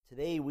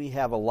Today we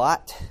have a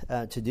lot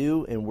to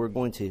do, and we're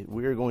going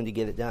to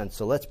get it done.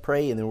 So let's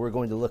pray, and then we're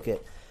going to look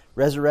at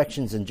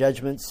resurrections and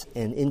judgments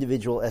and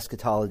individual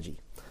eschatology.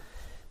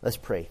 Let's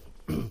pray.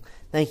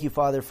 Thank you,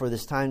 Father, for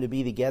this time to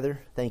be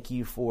together. Thank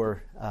you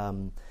for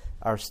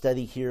our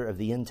study here of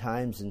the end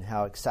times and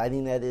how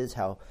exciting that is,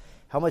 how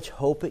much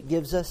hope it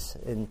gives us,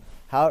 and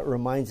how it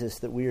reminds us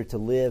that we are to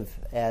live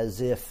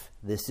as if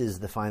this is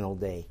the final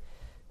day,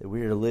 that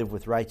we are to live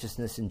with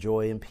righteousness and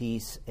joy and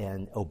peace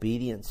and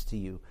obedience to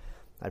you.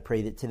 I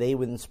pray that today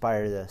would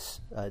inspire us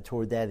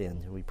toward that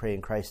end. And we pray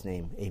in Christ's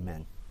name,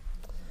 amen.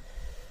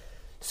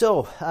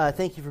 So,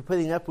 thank you for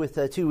putting up with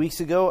 2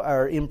 weeks ago,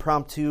 our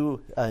impromptu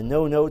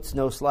no notes,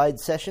 no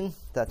slides session.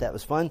 Thought that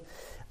was fun.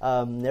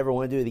 Never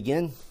want to do it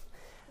again.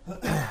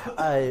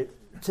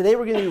 Today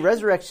we're going to do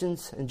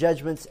resurrections and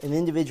judgments and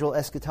individual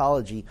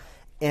eschatology.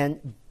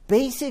 And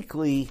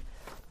basically,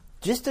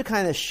 just to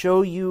kind of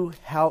show you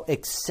how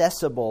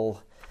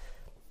accessible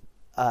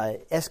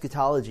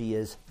eschatology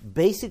is,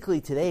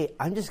 basically today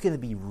I'm just going to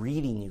be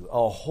reading you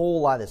a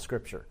whole lot of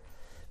scripture,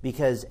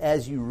 because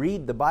as you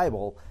read the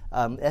Bible,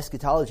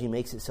 eschatology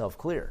makes itself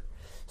clear.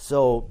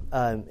 So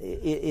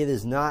it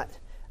is not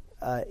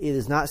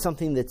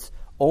something that's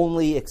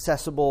only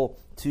accessible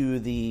to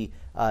the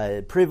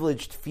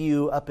privileged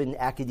few up in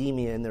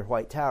academia in their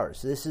white towers.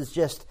 So this is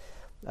just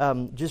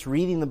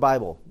reading the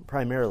Bible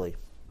primarily.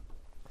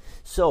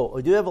 So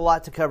I do have a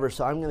lot to cover,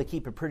 so I'm going to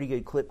keep a pretty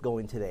good clip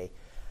going today.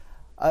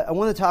 I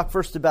want to talk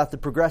first about the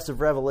progressive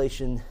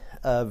revelation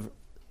of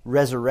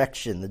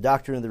resurrection, the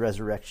doctrine of the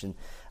resurrection.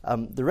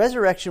 The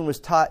resurrection was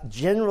taught,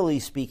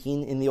 generally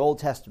speaking, in the Old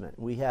Testament.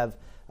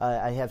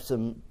 I have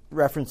some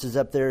references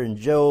up there in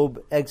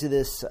Job,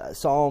 Exodus,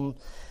 Psalm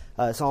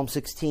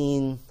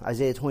 16,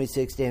 Isaiah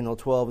 26, Daniel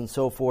 12, and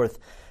so forth.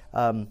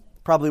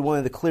 Probably one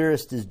of the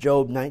clearest is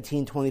Job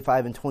 19,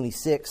 25, and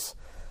 26.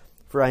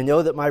 For I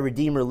know that my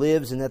Redeemer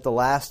lives, and at the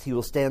last he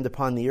will stand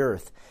upon the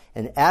earth.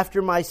 And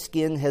after my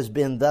skin has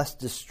been thus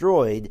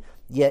destroyed,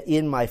 yet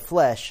in my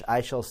flesh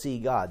I shall see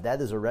God.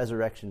 That is a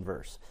resurrection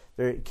verse.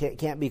 There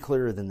can't be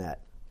clearer than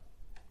that.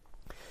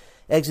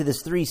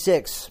 Exodus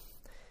 3:6,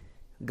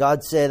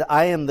 God said,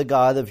 I am the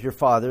God of your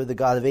father, the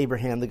God of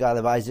Abraham, the God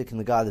of Isaac, and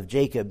the God of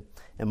Jacob.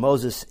 And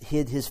Moses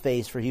hid his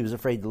face, for he was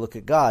afraid to look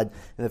at God.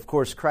 And of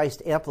course,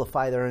 Christ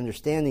amplified our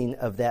understanding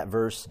of that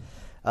verse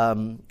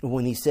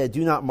when he said,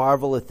 do not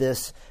marvel at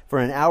this, for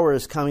an hour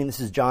is coming. This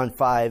is John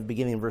 5,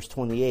 beginning in verse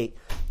 28.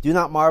 Do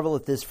not marvel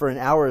at this, for an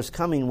hour is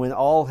coming when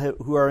all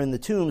who are in the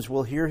tombs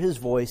will hear his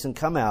voice and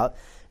come out,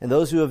 and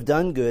those who have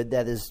done good,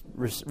 that is,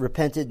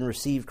 repented and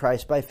received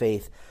Christ by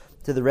faith,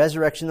 to the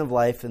resurrection of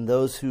life, and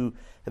those who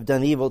have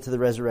done evil to the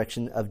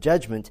resurrection of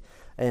judgment.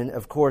 And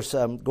of course,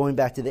 going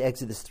back to the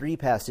Exodus 3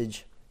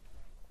 passage,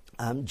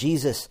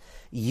 Jesus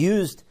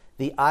used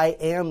the I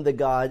am the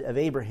God of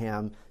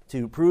Abraham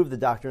to prove the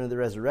doctrine of the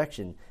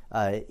resurrection.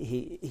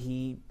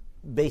 He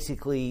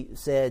basically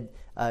said,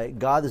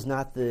 God is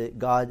not the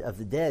God of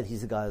the dead,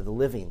 he's the God of the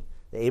living.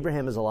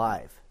 Abraham is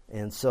alive.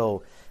 And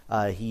so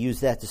he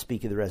used that to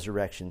speak of the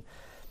resurrection.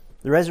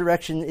 The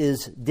resurrection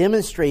is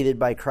demonstrated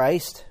by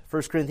Christ,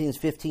 1 Corinthians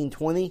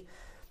 15:20,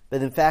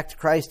 that in fact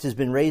Christ has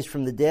been raised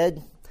from the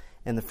dead,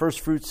 and the first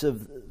fruits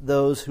of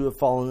those who have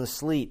fallen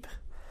asleep.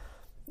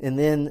 And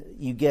then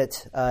you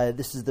get,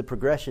 this is the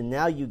progression,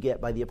 now you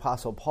get by the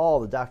Apostle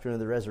Paul, the doctrine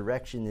of the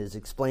resurrection is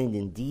explained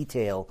in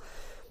detail.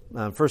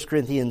 1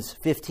 Corinthians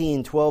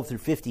 15:12 through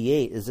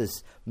 58 is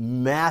this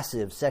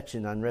massive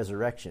section on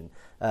resurrection.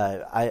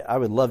 I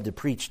would love to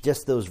preach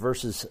just those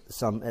verses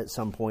at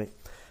some point.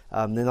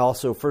 Then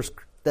also 1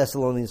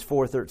 Thessalonians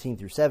 4:13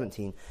 through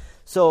 17.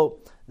 So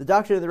the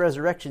doctrine of the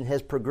resurrection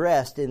has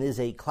progressed and is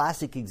a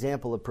classic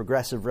example of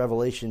progressive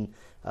revelation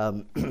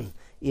from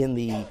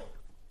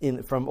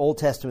Old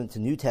Testament to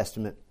New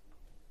Testament,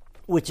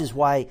 which is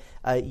why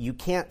you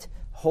can't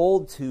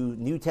hold to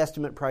New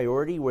Testament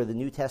priority where the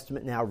New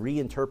Testament now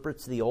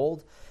reinterprets the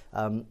Old.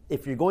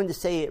 If you're going to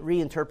say it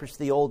reinterprets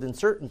the Old in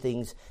certain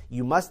things,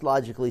 you must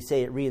logically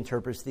say it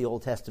reinterprets the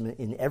Old Testament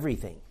in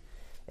everything.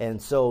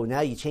 And so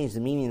now you change the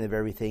meaning of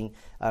everything.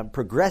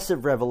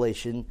 Progressive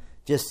revelation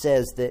just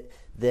says that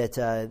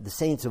the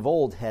saints of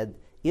old had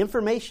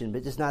information,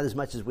 but just not as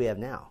much as we have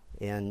now.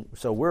 And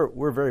so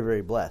we're very,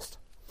 very blessed.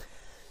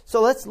 So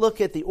let's look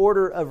at the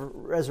order of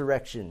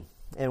resurrection.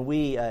 And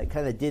we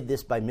kind of did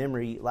this by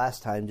memory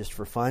last time just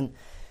for fun.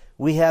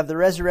 We have the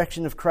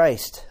resurrection of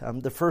Christ,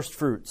 the first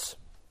fruits.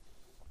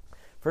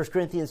 1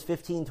 Corinthians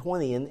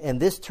 15:20. And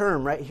this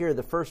term right here,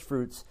 the first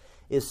fruits,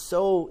 is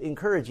so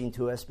encouraging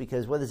to us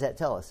because what does that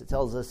tell us? It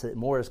tells us that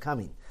more is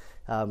coming.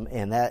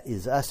 And that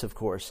is us, of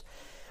course.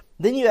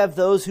 Then you have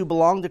those who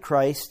belong to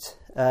Christ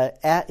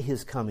at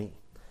his coming.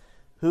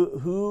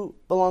 Who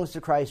belongs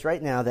to Christ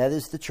right now? That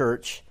is the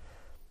church.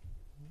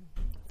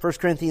 1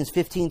 Corinthians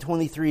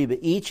 15:23, but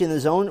each in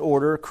his own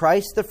order,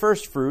 Christ the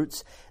first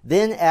fruits,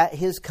 then at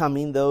his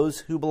coming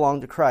those who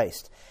belong to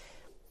Christ.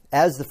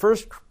 As the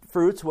first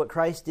fruits, what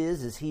Christ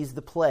is he's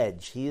the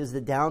pledge. He is the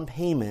down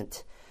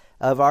payment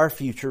of our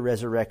future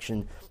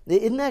resurrection.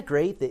 Isn't that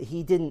great that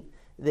he didn't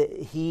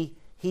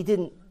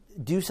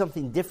do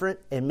something different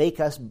and make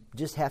us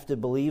just have to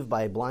believe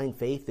by blind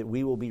faith that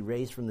we will be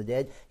raised from the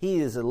dead. He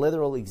is a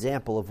literal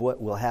example of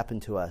what will happen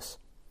to us.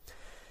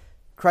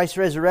 Christ's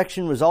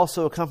resurrection was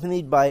also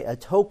accompanied by a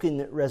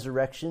token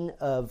resurrection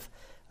of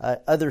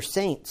other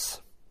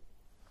saints.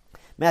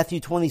 Matthew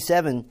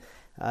 27,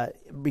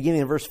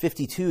 beginning in verse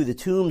 52, the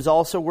tombs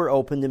also were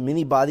opened, and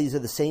many bodies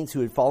of the saints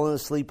who had fallen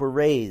asleep were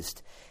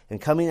raised. And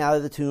coming out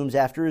of the tombs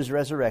after his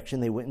resurrection,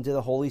 they went into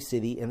the holy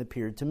city and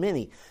appeared to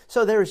many.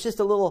 So there was just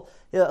a little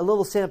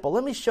sample.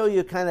 Let me show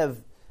you kind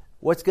of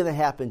what's going to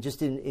happen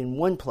just in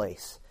one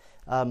place.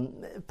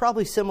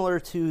 Probably similar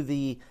to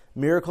the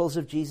miracles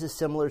of Jesus,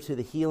 similar to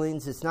the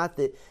healings. It's not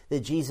that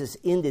Jesus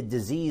ended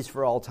disease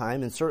for all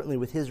time, and certainly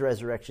with his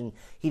resurrection,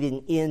 he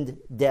didn't end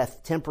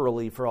death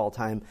temporally for all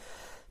time.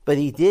 But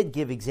he did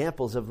give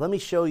examples of, let me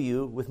show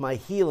you with my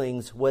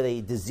healings what a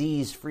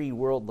disease-free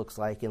world looks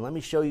like, and let me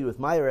show you with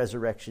my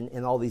resurrection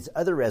and all these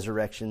other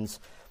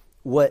resurrections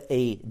what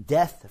a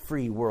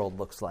death-free world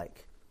looks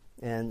like.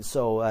 And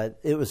so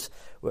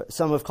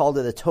some have called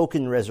it a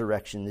token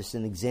resurrection, just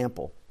an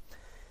example.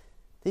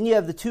 Then you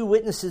have the two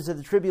witnesses of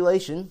the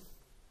tribulation.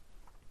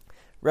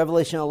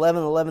 Revelation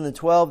 11, 11 and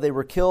 12, they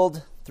were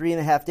killed.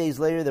 3.5 days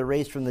later, they're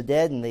raised from the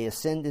dead, and they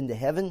ascend into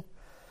heaven.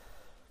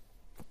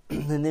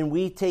 And then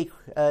we take,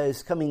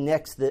 is coming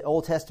next, the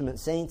Old Testament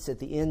saints at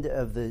the end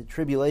of the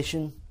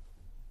tribulation.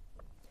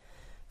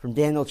 From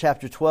Daniel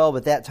chapter 12,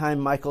 at that time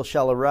Michael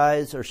shall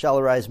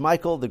arise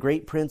Michael, the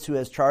great prince who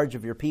has charge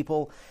of your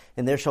people,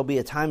 and there shall be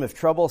a time of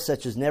trouble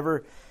such as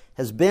never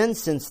has been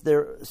since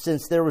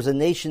there was a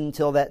nation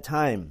till that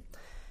time.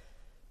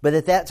 But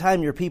at that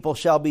time your people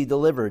shall be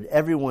delivered,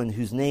 everyone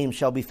whose name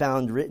shall be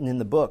found written in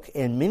the book.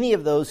 And many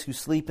of those who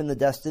sleep in the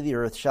dust of the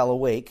earth shall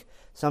awake,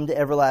 some to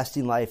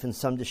everlasting life and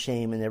some to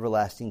shame and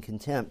everlasting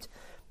contempt.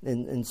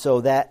 And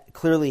so that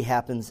clearly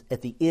happens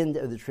at the end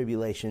of the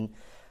tribulation.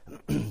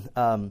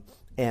 And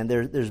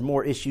there's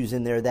more issues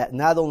in there that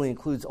not only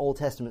includes Old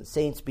Testament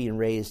saints being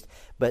raised,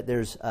 but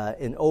there's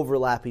an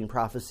overlapping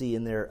prophecy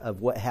in there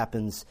of what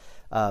happens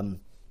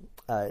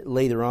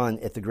later on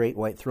at the Great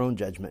White Throne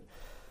Judgment.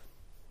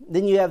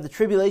 Then you have the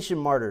tribulation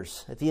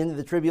martyrs at the end of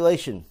the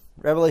tribulation.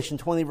 Revelation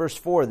 20 verse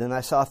 4, then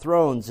I saw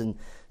thrones, and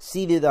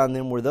seated on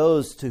them were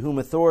those to whom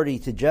authority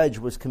to judge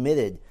was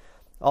committed.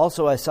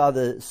 Also I saw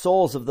the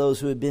souls of those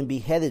who had been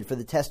beheaded for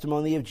the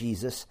testimony of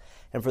Jesus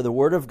and for the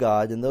word of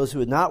God, and those who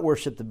had not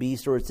worshipped the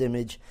beast or its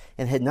image,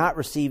 and had not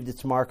received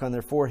its mark on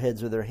their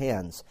foreheads or their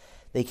hands.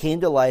 They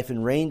came to life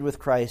and reigned with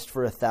Christ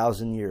for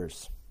 1,000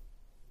 years.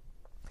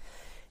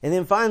 And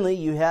then finally,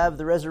 you have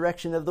the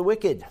resurrection of the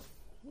wicked.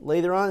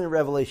 Later on in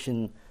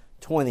Revelation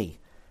 20.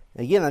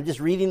 Again, I'm just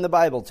reading the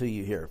Bible to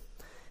you here.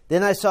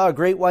 Then I saw a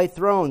great white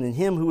throne, and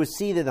him who was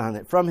seated on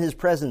it. From his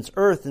presence,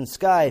 earth and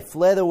sky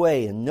fled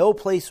away, and no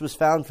place was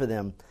found for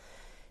them.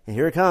 And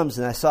here it comes,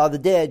 and I saw the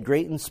dead,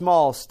 great and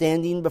small,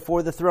 standing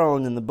before the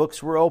throne, and the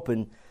books were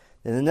opened.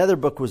 Then another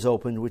book was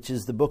opened, which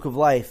is the book of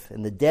life,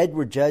 and the dead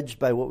were judged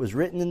by what was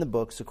written in the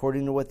books,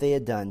 according to what they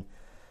had done.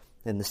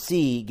 And the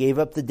sea gave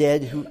up the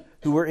dead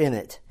who were in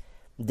it.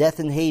 Death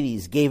and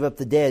Hades gave up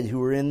the dead who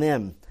were in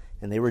them,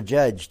 and they were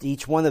judged,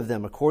 each one of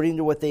them, according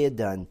to what they had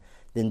done.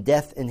 Then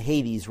death and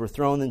Hades were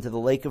thrown into the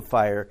lake of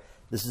fire.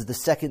 This is the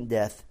second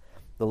death,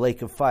 the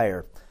lake of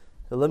fire.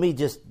 So let me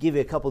just give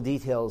you a couple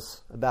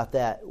details about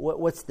that.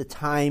 What's the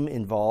time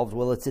involved?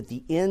 Well, it's at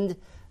the end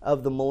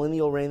of the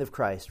millennial reign of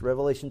Christ.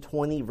 Revelation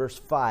 20, verse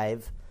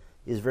 5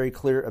 is very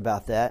clear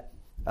about that.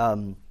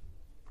 And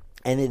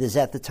it is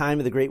at the time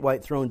of the great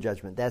white throne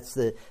judgment. That's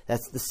the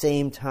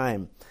same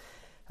time.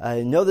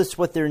 Notice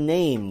what they're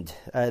named.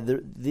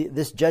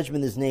 This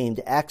judgment is named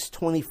Acts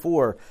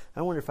 24.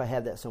 I wonder if I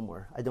have that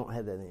somewhere. I don't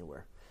have that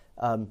anywhere.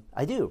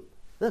 I do.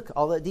 Look,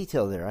 all that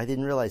detail there. I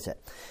didn't realize that.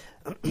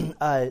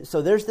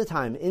 So there's the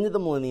time, into the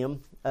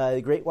millennium,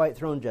 the great white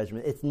throne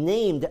judgment. It's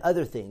named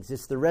other things.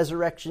 It's the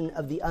resurrection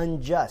of the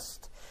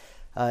unjust.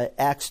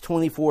 Acts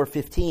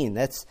 24:15.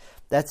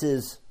 That's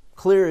as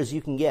clear as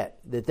you can get,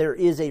 that there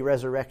is a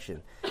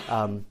resurrection.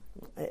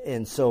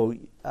 And so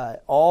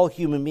all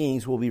human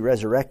beings will be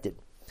resurrected.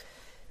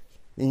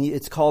 And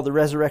it's called the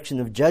resurrection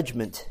of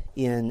judgment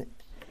in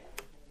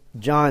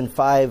John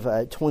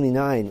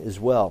 5:29 as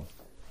well.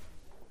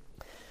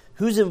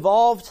 Who's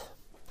involved?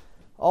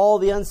 All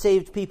the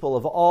unsaved people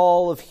of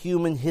all of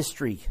human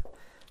history.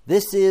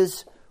 This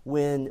is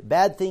when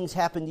bad things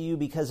happen to you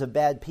because of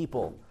bad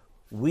people.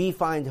 We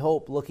find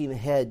hope looking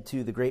ahead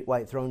to the great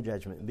white throne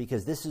judgment,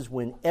 because this is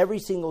when every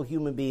single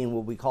human being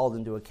will be called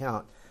into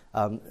account,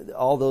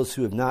 all those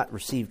who have not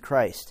received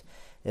Christ.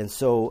 And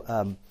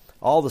so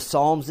all the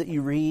Psalms that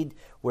you read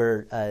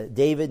where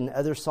David and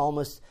other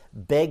psalmists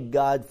beg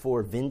God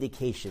for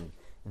vindication.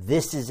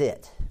 This is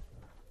it.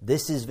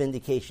 This is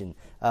vindication.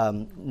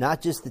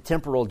 Not just the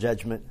temporal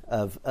judgment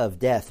of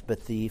death,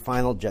 but the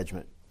final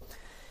judgment.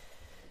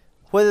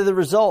 What are the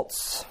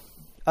results?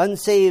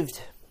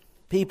 Unsaved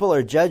people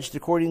are judged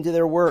according to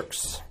their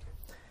works.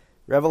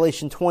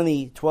 Revelation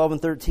 20:12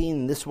 and 13,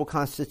 and this will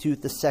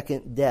constitute the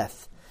second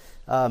death.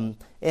 And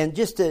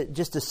just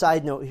a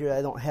side note here,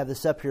 I don't have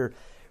this up here.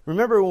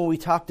 Remember when we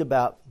talked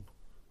about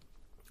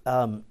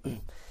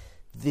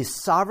the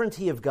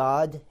sovereignty of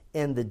God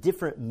and the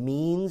different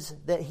means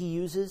that he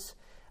uses,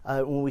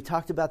 when we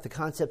talked about the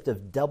concept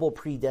of double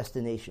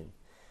predestination.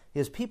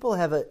 Because people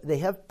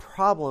have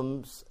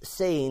problems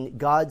saying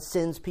God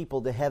sends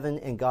people to heaven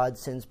and God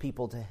sends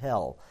people to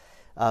hell.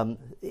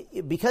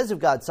 Because of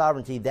God's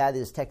sovereignty, that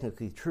is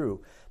technically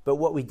true. But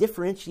what we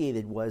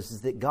differentiated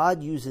is that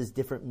God uses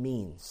different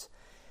means.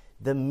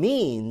 The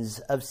means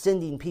of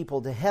sending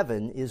people to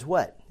heaven is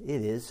what?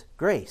 It is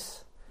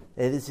grace.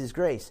 It is his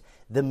grace.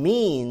 The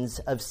means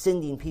of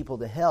sending people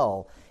to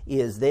hell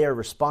is they are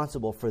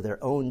responsible for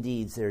their own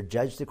deeds. They're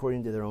judged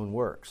according to their own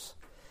works.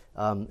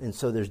 And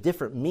so there's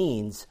different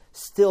means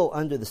still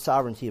under the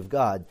sovereignty of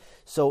God.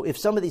 So if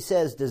somebody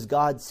says, does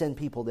God send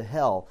people to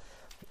hell?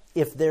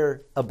 If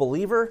they're a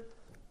believer,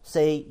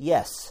 say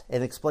yes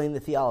and explain the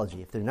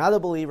theology. If they're not a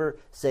believer,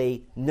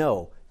 say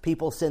no.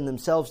 People send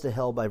themselves to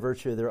hell by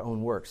virtue of their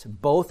own works.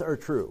 Both are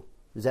true.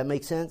 Does that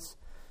make sense?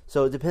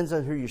 So it depends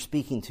on who you're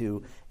speaking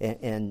to.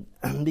 And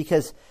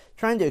because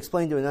trying to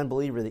explain to an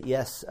unbeliever that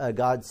yes,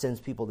 God sends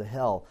people to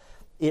hell,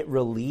 it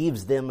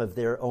relieves them of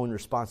their own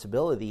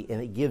responsibility,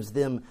 and it gives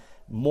them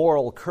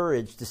moral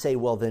courage to say,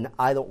 well, then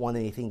I don't want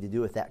anything to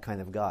do with that kind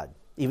of God,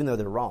 even though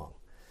they're wrong.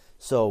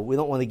 So we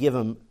don't want to give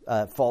them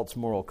false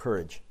moral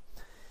courage.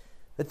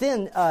 But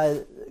then,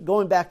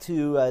 going back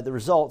to the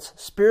results,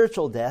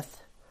 spiritual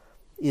death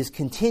is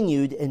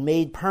continued and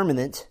made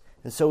permanent,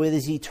 and so it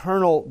is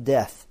eternal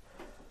death.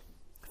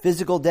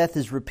 Physical death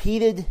is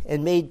repeated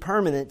and made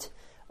permanent,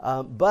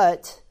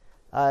 but,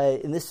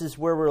 and this is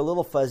where we're a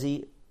little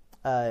fuzzy,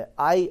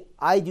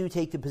 I do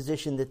take the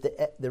position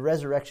that the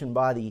resurrection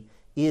body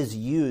is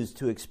used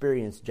to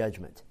experience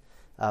judgment.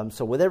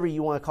 So whatever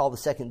you want to call the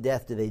second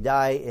death, do they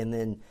die? And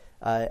then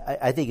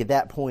I think at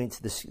that point,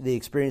 the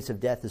experience of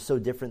death is so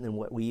different than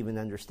what we even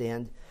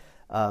understand.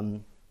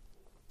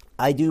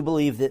 I do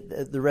believe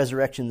that the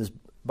resurrection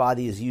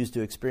body is used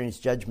to experience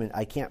judgment.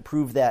 I can't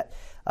prove that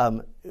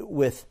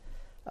with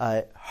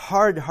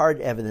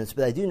hard evidence,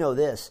 but I do know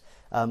this.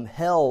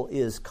 Hell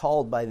is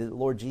called by the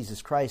Lord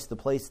Jesus Christ the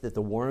place that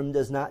the worm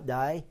does not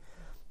die.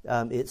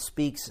 It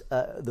speaks,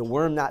 the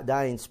worm not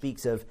dying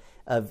speaks of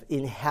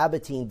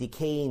inhabiting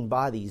decaying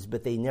bodies,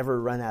 but they never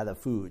run out of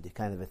food,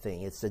 kind of a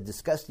thing. It's a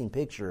disgusting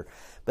picture,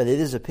 but it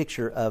is a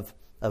picture of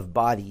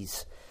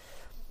bodies.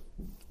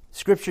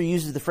 Scripture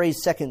uses the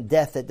phrase second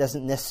death. That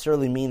doesn't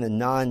necessarily mean a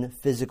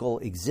non-physical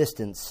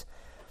existence.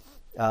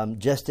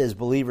 Just as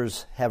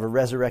believers have a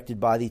resurrected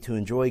body to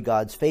enjoy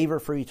God's favor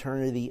for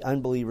eternity,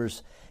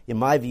 unbelievers, in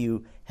my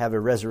view, have a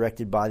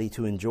resurrected body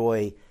to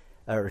enjoy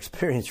or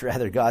experience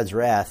rather God's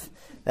wrath.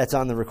 That's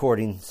on the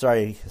recording.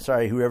 Sorry,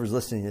 whoever's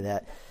listening to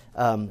that.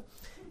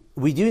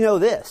 We do know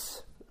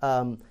this.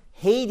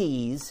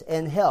 Hades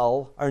and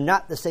hell are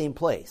not the same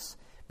place,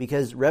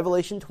 because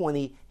Revelation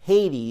 20,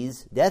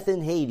 Hades, death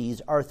and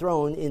Hades are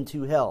thrown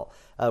into hell.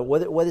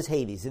 What is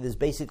Hades? It is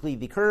basically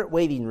the current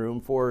waiting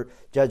room for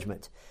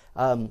judgment.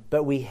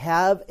 But we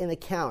have an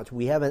account.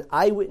 We have an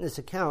eyewitness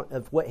account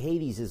of what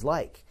Hades is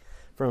like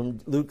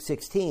from Luke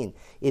 16.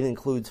 It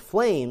includes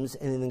flames,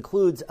 and it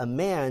includes a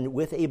man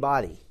with a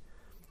body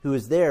who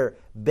is there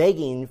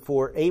begging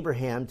for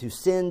Abraham to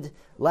send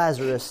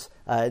Lazarus,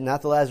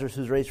 not the Lazarus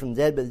who's raised from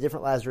the dead, but a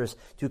different Lazarus,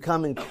 to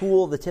come and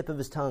cool the tip of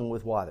his tongue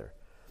with water.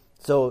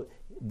 So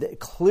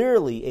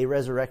clearly a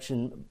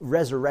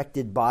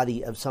resurrected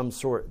body of some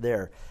sort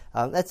there.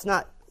 That's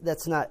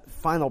not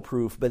final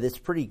proof, but it's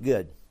pretty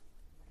good.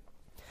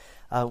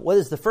 What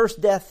is the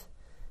first death?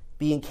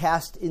 Being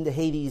cast into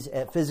Hades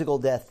at physical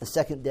death. The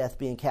second death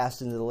being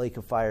cast into the lake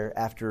of fire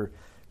after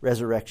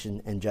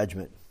resurrection and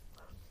judgment.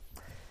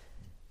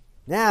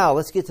 Now,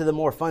 let's get to the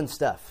more fun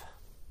stuff.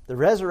 The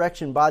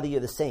resurrection body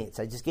of the saints.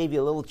 I just gave you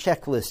a little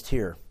checklist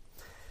here.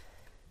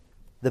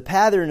 The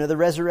pattern of the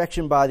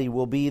resurrection body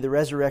will be the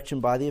resurrection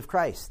body of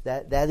Christ.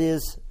 That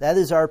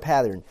is our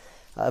pattern.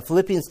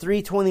 Philippians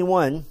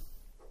 3:21,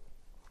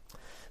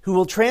 who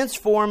will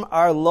transform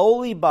our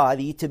lowly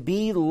body to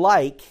be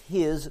like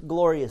his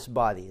glorious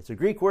body. It's a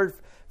Greek word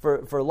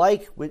for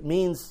like, which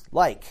means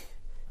like.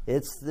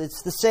 It's the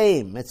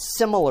same. It's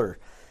similar.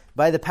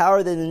 By the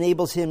power that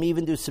enables him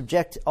even to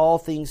subject all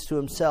things to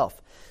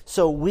himself.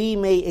 So we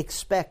may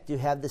expect to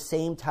have the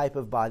same type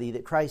of body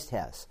that Christ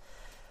has.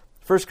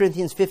 1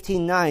 Corinthians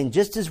 15:9,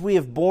 just as we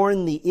have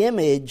borne the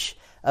image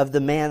of the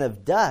man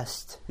of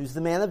dust. Who's the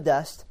man of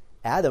dust?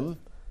 Adam,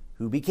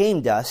 who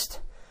became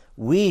dust.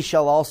 We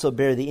shall also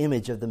bear the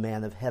image of the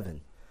man of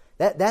heaven.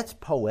 That's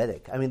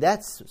poetic. I mean,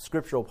 that's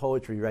scriptural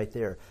poetry right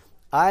there.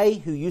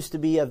 I, who used to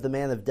be of the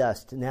man of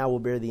dust, now will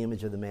bear the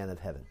image of the man of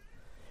heaven.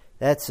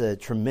 That's a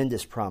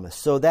tremendous promise.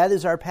 So that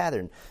is our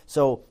pattern.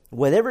 So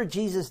whatever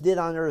Jesus did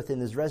on earth in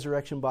his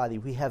resurrection body,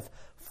 we have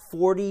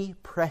 40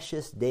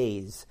 precious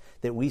days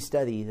that we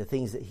study the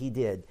things that he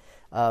did.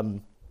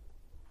 Who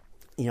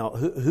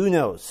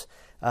knows?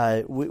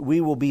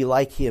 We will be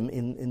like him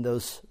in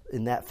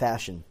that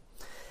fashion.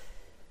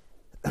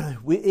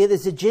 It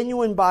is a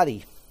genuine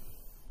body.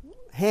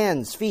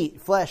 Hands, feet,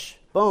 flesh,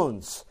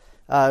 bones.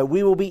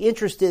 We will be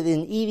interested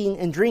in eating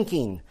and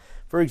drinking.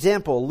 For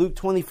example, Luke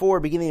 24,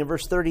 beginning in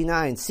verse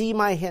 39, see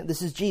my hand,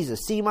 this is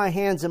Jesus, see my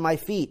hands and my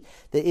feet,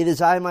 that it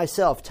is I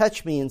myself.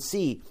 Touch me and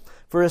see.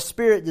 For a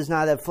spirit does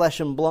not have flesh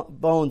and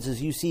bones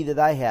as you see that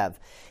I have.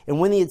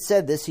 And when he had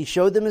said this, he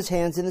showed them his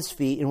hands and his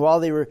feet. And while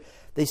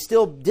they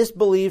still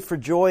disbelieved for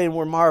joy and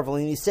were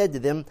marveling, he said to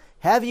them,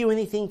 have you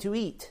anything to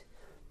eat?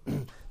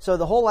 So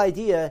the whole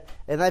idea,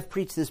 and I've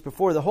preached this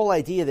before, the whole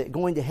idea that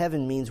going to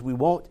heaven means we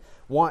won't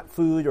want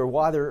food or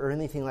water or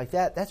anything like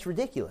that, that's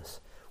ridiculous.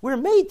 We're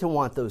made to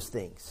want those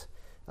things.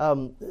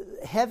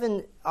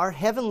 Heaven, our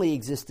heavenly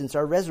existence,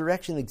 our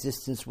resurrection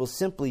existence will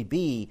simply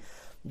be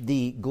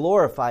the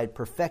glorified,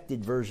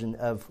 perfected version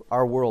of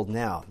our world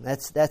now.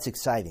 That's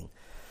exciting.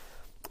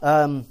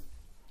 A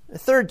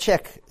third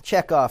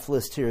check off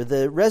list here.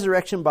 The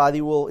resurrection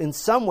body will in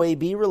some way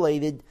be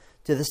related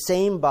to the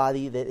same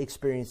body that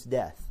experienced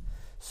death.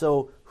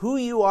 So who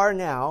you are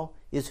now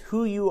is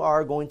who you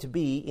are going to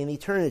be in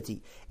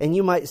eternity. And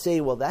you might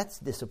say, well, that's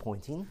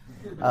disappointing.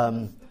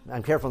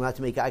 I'm careful not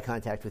to make eye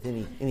contact with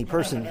any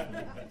person.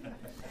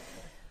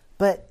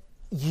 But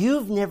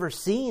you've never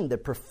seen the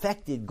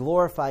perfected,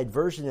 glorified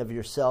version of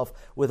yourself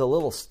with a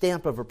little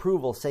stamp of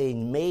approval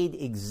saying, made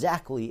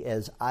exactly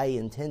as I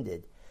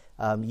intended.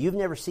 You've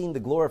never seen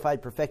the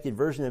glorified, perfected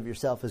version of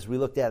yourself as we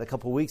looked at a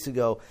couple of weeks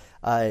ago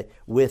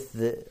with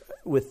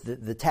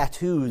the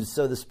tattoos,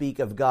 so to speak,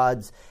 of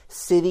God's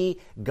city,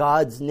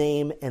 God's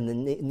name, and the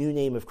new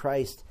name of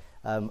Christ.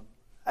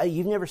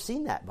 You've never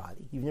seen that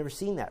body. You've never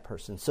seen that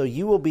person. So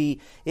you will be,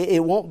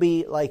 it won't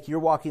be like you're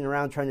walking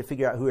around trying to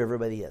figure out who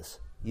everybody is.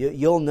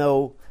 You'll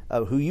know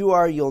who you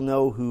are. You'll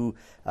know who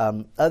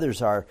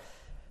others are.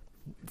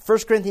 1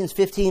 Corinthians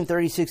 15,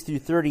 36 through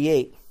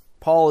 38,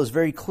 Paul is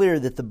very clear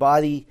that the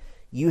body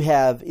you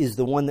have is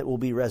the one that will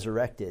be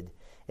resurrected.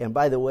 And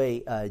by the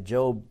way,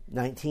 Job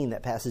 19,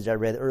 that passage I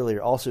read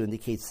earlier, also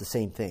indicates the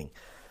same thing.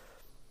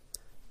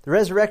 The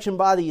resurrection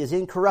body is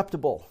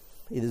incorruptible.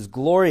 It is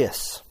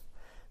glorious.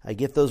 I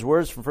get those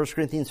words from 1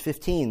 Corinthians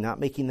 15, not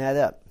making that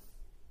up.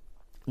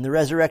 And the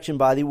resurrection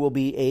body will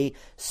be a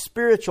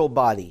spiritual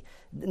body.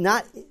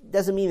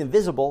 Doesn't mean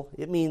invisible.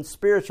 It means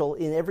spiritual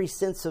in every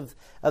sense of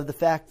the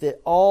fact that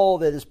all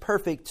that is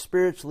perfect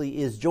spiritually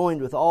is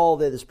joined with all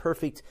that is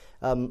perfect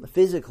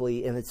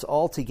physically, and it's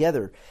all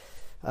together.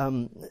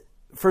 1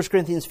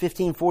 Corinthians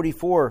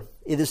 15:44,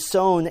 it is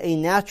sown a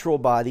natural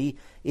body,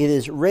 it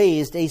is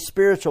raised a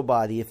spiritual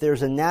body. If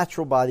there's a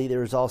natural body,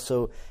 there is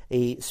also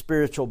a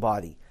spiritual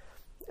body.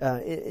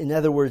 In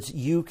other words,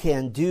 you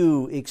can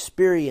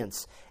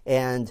experience,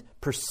 and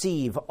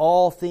perceive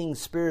all things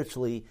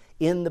spiritually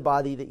in the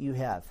body that you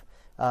have.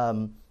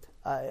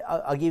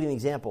 I'll give you an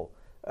example.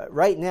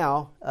 Right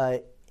now,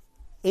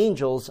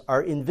 angels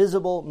are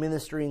invisible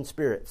ministering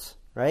spirits,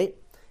 right?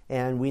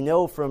 And we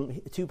know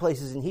from 2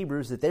 places in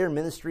Hebrews that they are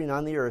ministering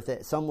on the earth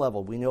at some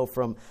level. We know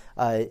from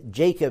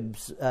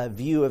Jacob's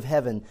view of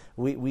heaven,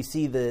 we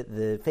see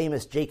the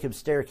famous Jacob's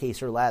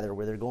staircase or ladder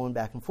where they're going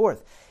back and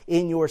forth.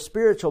 In your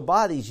spiritual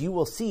bodies, you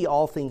will see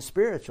all things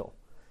spiritual.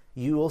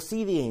 You will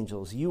see the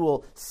angels. You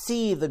will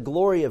see the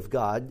glory of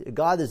God.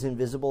 God is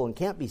invisible and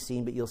can't be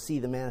seen, but you'll see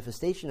the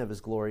manifestation of His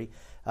glory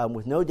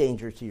with no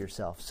danger to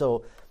yourself.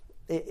 So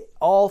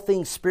all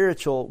things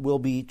spiritual will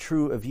be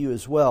true of you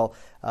as well.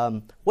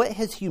 What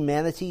has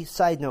humanity,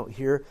 side note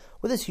here,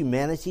 what has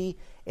humanity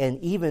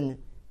and even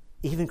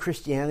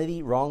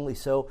Christianity, wrongly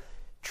so,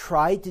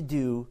 tried to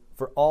do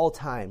for all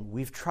time?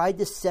 We've tried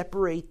to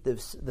separate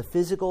the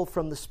physical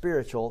from the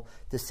spiritual,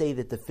 to say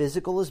that the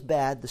physical is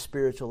bad, the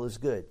spiritual is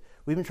good.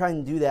 We've been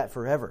trying to do that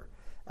forever.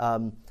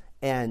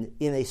 And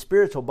in a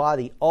spiritual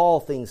body, all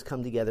things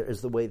come together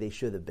as the way they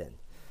should have been.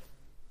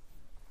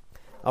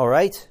 All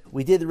right,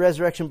 we did the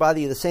resurrection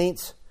body of the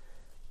saints.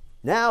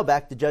 Now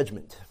back to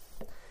judgment.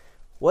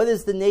 What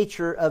is the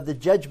nature of the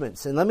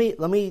judgments? And let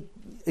me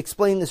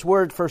explain this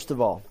word first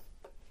of all.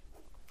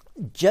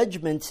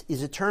 Judgment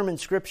is a term in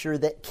Scripture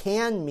that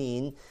can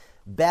mean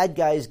bad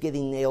guys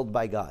getting nailed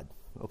by God.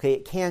 Okay,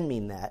 it can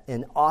mean that,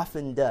 and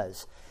often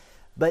does.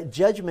 But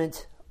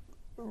judgment,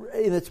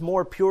 in its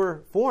more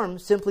pure form,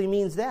 simply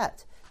means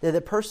that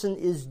a person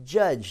is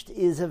judged,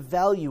 is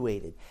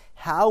evaluated.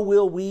 How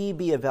will we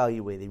be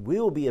evaluated? We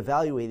will be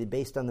evaluated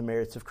based on the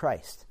merits of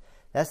Christ.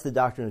 That's the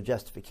doctrine of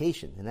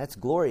justification, and that's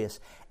glorious.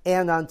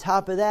 And on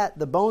top of that,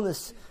 the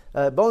bonus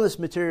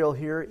material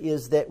here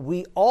is that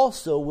we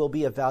also will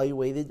be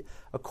evaluated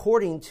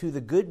according to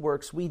the good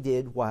works we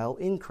did while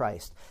in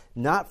Christ,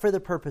 not for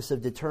the purpose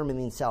of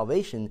determining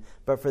salvation,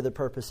 but for the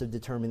purpose of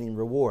determining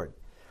reward.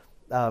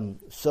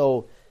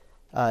 So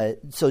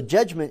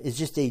judgment is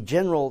just a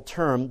general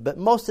term, but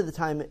most of the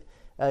time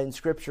in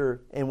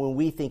Scripture, and when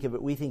we think of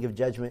it, we think of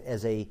judgment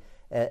as a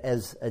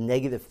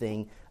negative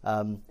thing.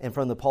 And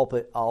from the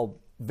pulpit, I'll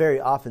very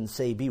often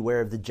say, beware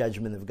of the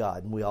judgment of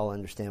God. And we all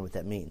understand what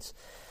that means.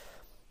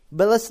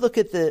 But let's look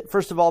at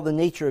first of all, the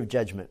nature of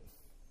judgment.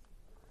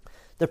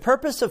 The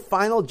purpose of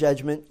final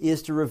judgment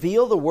is to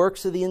reveal the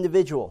works of the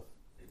individual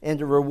and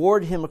to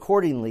reward him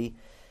accordingly,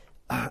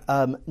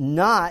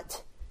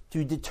 not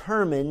to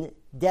determine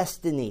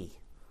destiny.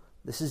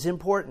 This is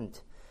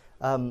important.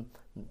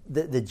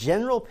 the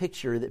general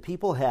picture that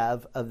people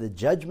have of the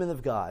judgment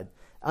of God,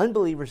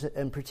 unbelievers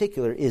in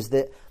particular, is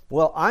that,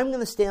 well, I'm going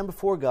to stand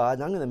before God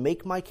and I'm going to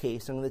make my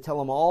case. I'm going to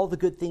tell him all the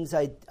good things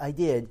I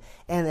did.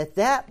 And at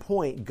that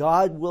point,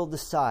 God will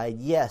decide,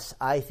 yes,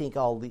 I think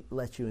I'll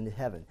let you into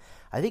heaven.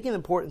 I think an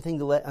important thing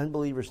to let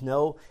unbelievers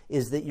know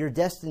is that your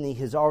destiny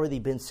has already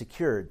been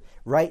secured.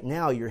 Right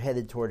now, you're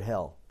headed toward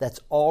hell. That's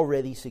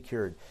already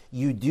secured.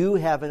 You do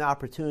have an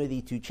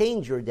opportunity to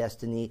change your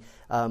destiny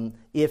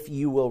if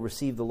you will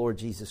receive the Lord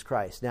Jesus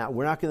Christ. Now,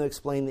 we're not going to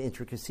explain the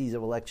intricacies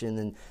of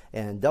election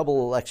and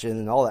double election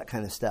and all that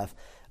kind of stuff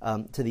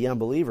to the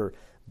unbeliever,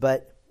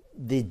 but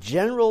the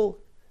general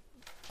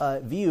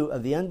view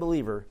of the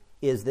unbeliever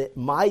is that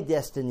my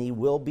destiny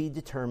will be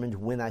determined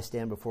when I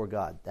stand before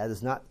God. That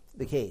is not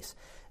the case.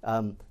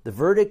 The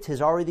verdict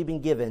has already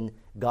been given.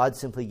 God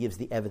simply gives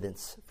the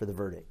evidence for the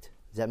verdict.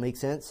 Does that make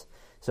sense?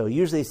 So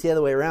usually it's the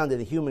other way around in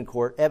the human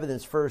court.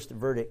 Evidence first,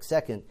 verdict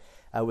second.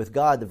 With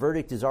God, the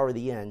verdict is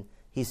already in.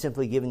 He's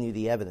simply giving you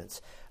the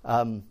evidence.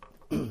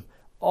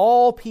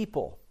 All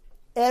people,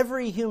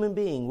 every human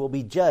being will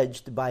be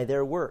judged by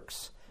their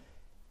works.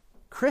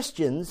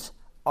 Christians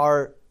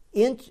are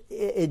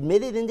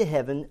admitted into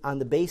heaven on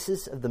the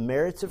basis of the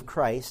merits of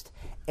Christ,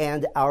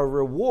 and our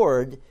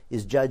reward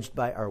is judged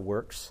by our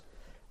works.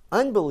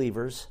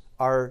 Unbelievers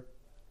are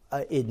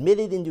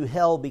admitted into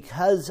hell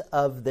because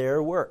of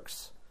their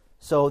works.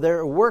 So there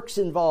are works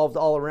involved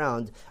all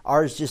around.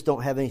 Ours just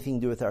don't have anything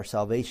to do with our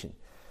salvation.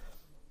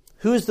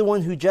 Who is the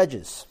one who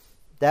judges?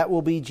 That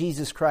will be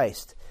Jesus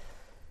Christ.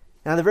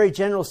 Now, in the very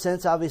general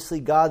sense,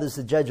 obviously, God is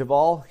the judge of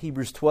all.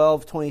 Hebrews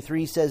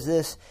 12:23 says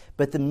this,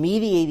 but the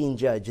mediating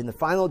judge in the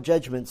final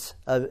judgments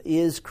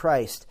is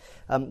Christ.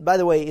 By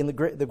the way, in the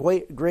great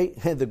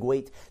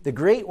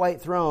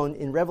white throne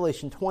in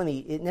Revelation 20,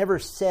 it never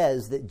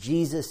says that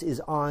Jesus is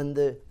on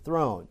the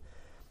throne.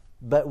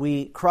 But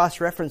we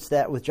cross-reference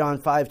that with John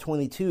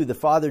 5:22. The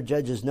Father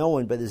judges no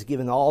one, but has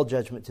given all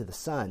judgment to the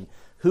Son.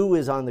 Who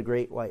is on the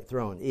great white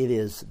throne? It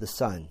is the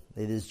Son.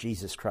 It is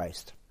Jesus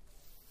Christ.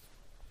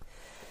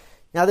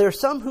 Now, there are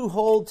some who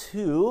hold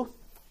to,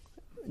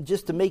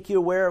 just to make you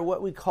aware of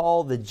what we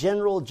call the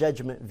general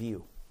judgment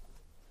view.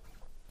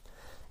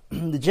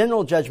 The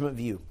general judgment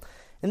view.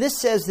 And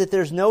this says that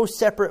there's no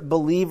separate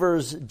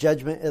believer's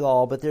judgment at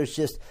all, but there's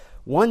just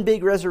one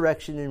big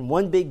resurrection and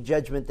one big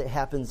judgment that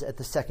happens at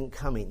the second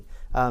coming.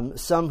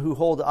 Some who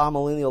hold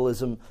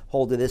amillennialism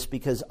hold to this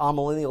because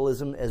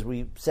amillennialism, as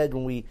we said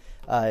when we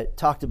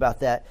talked about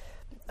that,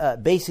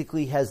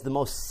 basically has the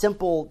most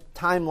simple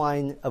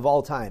timeline of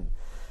all time.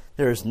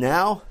 There's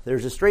now,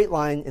 there's a straight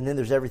line, and then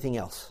there's everything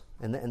else,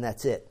 and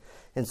that's it.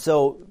 And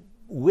so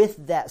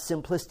with that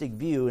simplistic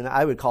view, and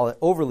I would call it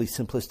overly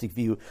simplistic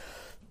view,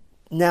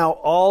 now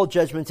all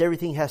judgments,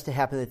 everything has to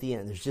happen at the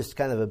end. There's just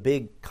kind of a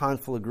big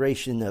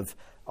conflagration of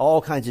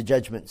all kinds of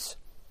judgments.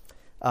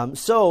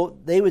 So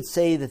they would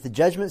say that the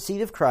judgment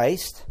seat of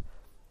Christ,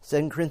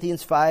 2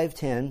 Corinthians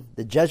 5:10,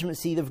 the judgment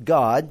seat of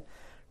God,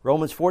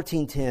 Romans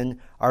 14:10,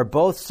 are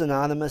both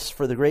synonymous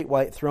for the great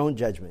white throne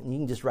judgment. And you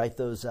can just write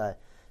those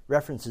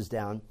references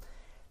down.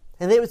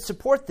 And they would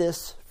support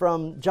this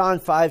from John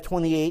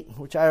 5:28,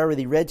 which I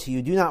already read to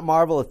you. Do not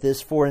marvel at this,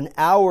 for an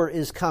hour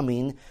is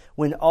coming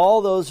when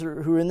all those who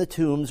are in the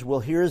tombs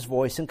will hear his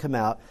voice and come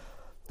out,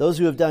 those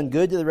who have done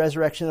good to the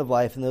resurrection of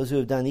life, and those who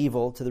have done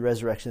evil to the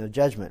resurrection of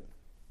judgment.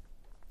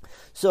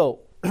 So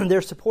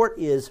their support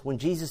is when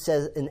Jesus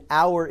says an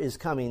hour is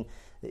coming,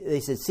 they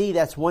said, see,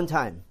 that's one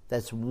time.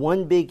 That's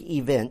one big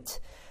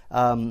event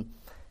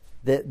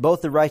that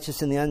both the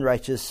righteous and the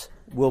unrighteous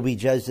will be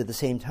judged at the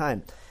same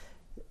time.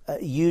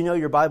 You know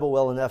your Bible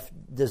well enough.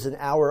 Does an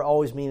hour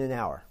always mean an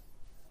hour?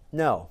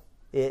 No.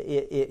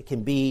 It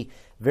can be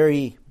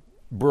very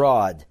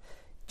broad.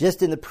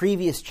 Just in the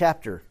previous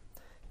chapter,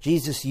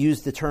 Jesus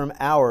used the term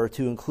hour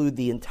to include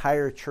the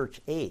entire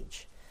church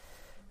age.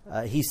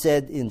 He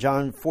said in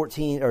John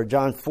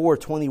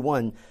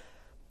 4:21,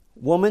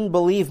 woman,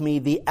 believe me,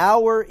 the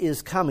hour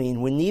is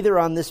coming when neither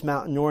on this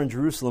mountain nor in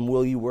Jerusalem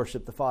will you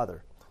worship the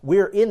Father.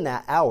 We're in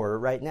that hour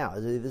right now.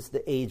 This is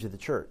the age of the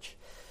church.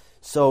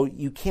 So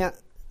you can't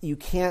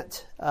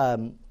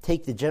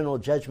take the general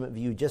judgment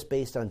view just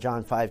based on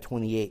John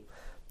 5:28.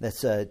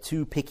 That's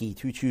too picky,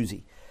 too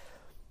choosy.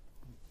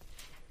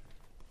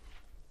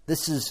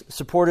 This is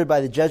supported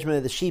by the judgment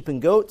of the sheep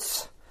and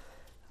goats.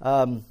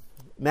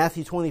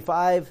 Matthew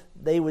 25,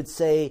 they would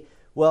say,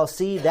 well,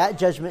 see, that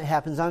judgment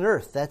happens on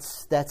earth.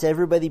 That's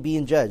everybody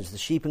being judged, the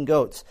sheep and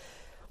goats.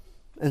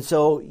 And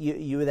so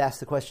you would ask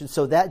the question,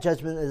 so that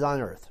judgment is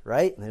on earth,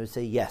 right? And they would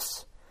say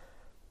yes.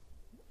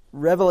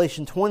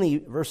 Revelation 20,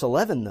 verse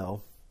 11,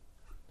 though,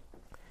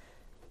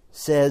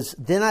 says,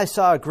 then I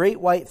saw a great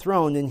white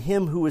throne and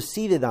him who was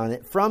seated on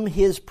it. From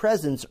his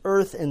presence,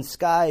 earth and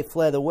sky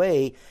fled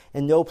away,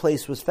 and no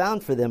place was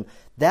found for them.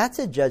 That's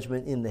a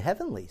judgment in the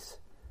heavenlies.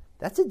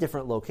 That's a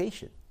different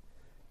location.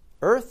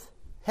 Earth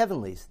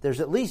heavenlies.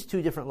 There's at least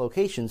 2 different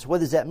locations. What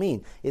does that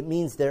mean? It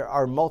means there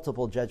are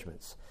multiple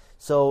judgments.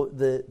 So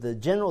the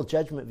general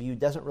judgment view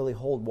doesn't really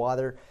hold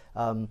water.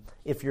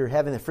 If you're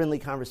having a friendly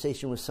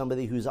conversation with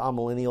somebody who's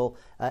amillennial,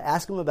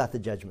 ask them about the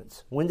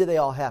judgments. When do they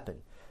all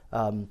happen?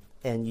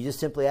 And you just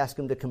simply ask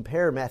them to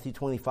compare Matthew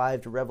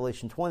 25 to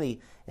Revelation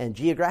 20, and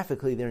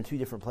geographically they're in 2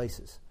 different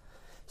places.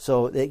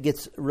 So it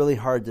gets really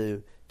hard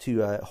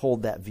to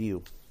hold that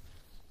view.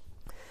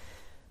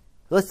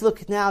 Let's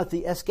look now at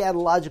the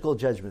eschatological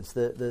judgments,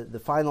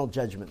 the final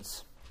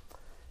judgments.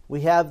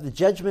 We have the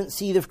judgment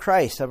seat of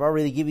Christ. I've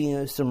already given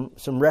you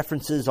some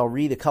references. I'll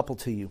read a couple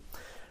to you.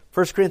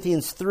 1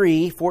 Corinthians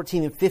 3,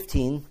 14 and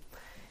 15.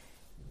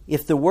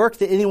 If the work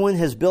that anyone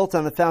has built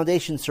on the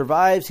foundation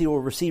survives, he will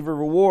receive a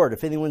reward.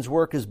 If anyone's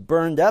work is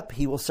burned up,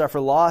 he will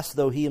suffer loss,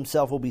 though he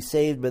himself will be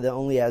saved, but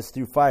only as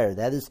through fire.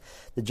 That is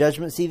the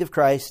judgment seat of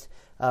Christ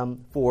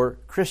for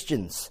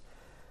Christians.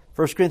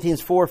 1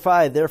 Corinthians 4,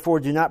 5. Therefore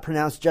do not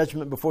pronounce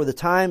judgment before the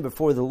time,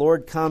 before the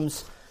Lord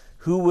comes,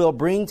 who will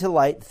bring to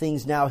light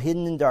things now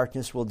hidden in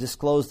darkness, will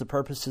disclose the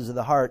purposes of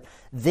the heart.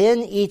 Then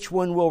each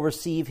one will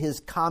receive his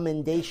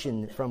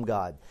commendation from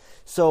God.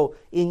 So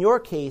in your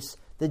case,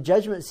 the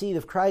judgment seat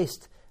of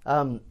Christ,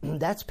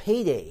 that's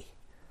payday.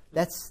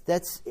 That's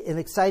an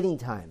exciting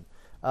time.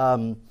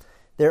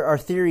 There are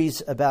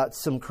theories about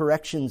some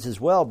corrections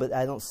as well, but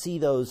I don't see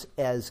those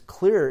as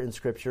clear in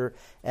Scripture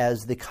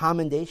as the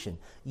commendation.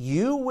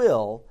 You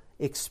will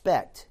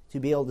expect to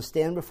be able to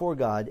stand before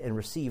God and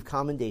receive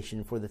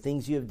commendation for the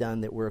things you have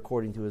done that were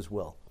according to His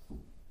will.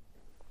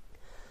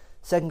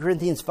 2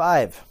 Corinthians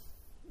 5,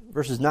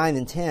 verses 9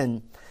 and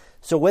 10.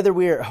 So whether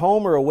we are at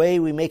home or away,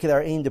 we make it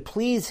our aim to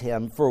please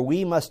Him, for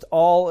we must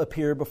all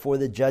appear before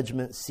the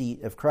judgment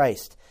seat of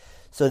Christ,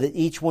 so that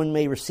each one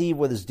may receive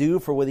what is due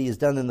for what he has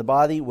done in the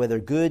body, whether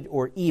good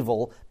or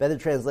evil. Better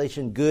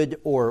translation, good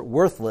or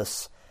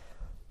worthless.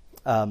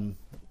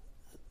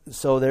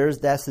 So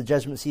that's the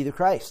judgment seat of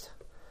Christ.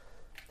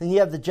 Then you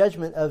have the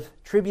judgment of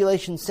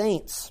tribulation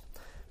saints.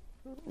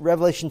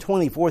 Revelation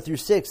 20, 4 through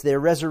 6. They're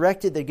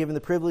resurrected. They're given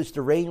the privilege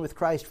to reign with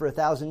Christ for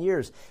 1,000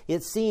 years.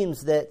 It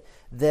seems that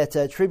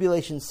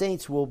tribulation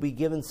saints will be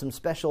given some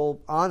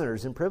special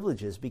honors and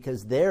privileges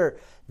because they're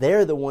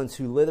the ones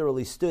who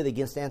literally stood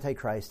against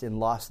Antichrist and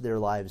lost their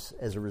lives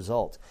as a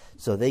result.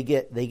 So they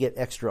get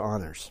extra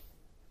honors.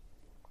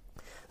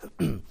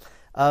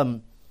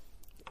 Somebody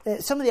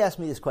asked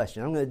me this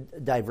question. I'm going to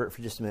divert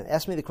for just a minute.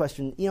 Asked me the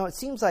question, it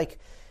seems like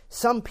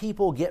some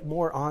people get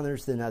more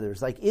honors than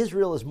others. Like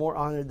Israel is more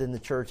honored than the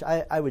church.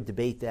 I would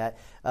debate that.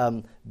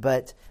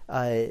 But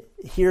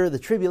here, the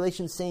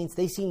tribulation saints,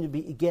 they seem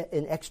to get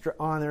an extra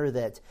honor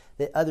that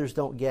others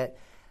don't get.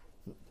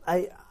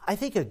 I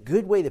think a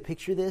good way to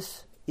picture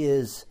this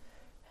is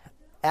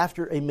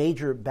after a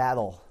major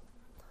battle,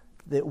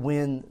 that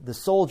when the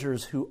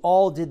soldiers who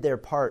all did their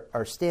part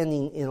are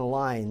standing in a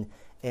line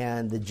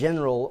and the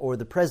general or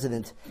the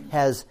president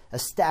has a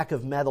stack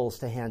of medals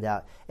to hand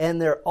out,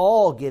 and they're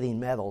all getting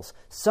medals.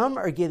 Some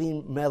are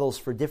getting medals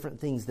for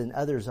different things than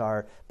others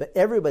are, but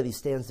everybody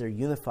stands there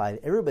unified.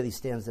 Everybody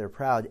stands there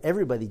proud.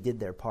 Everybody did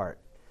their part.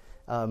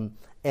 And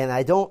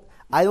I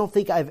don't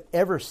think I've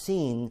ever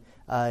seen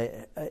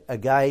a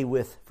guy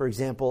with, for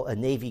example, a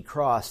Navy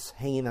cross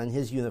hanging on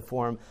his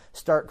uniform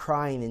start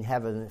crying and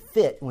having a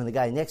fit when the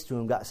guy next to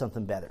him got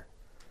something better.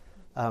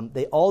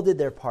 They all did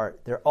their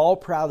part. They're all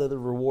proud of the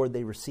reward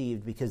they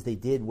received because they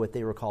did what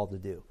they were called to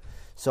do.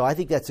 So I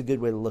think that's a good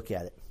way to look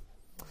at it.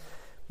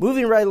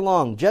 Moving right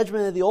along,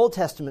 judgment of the Old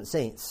Testament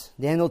saints.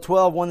 Daniel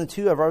 12, 1 and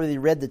 2, I've already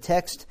read the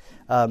text,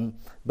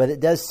 but it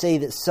does say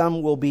that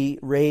some will be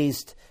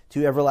raised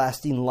to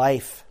everlasting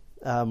life,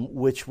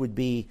 which would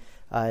be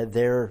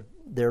their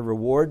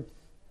reward,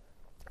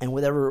 and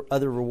whatever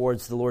other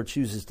rewards the Lord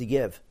chooses to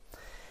give.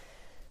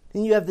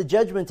 Then you have the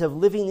judgment of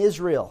living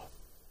Israel.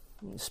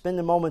 Spend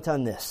a moment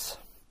on this.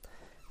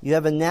 You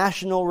have a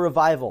national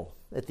revival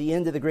at the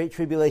end of the Great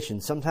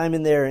Tribulation, sometime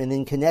in there and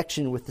in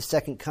connection with the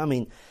second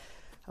coming.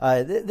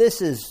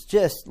 This is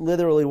just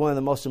literally one of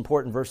the most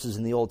important verses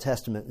in the Old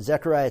Testament.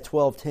 Zechariah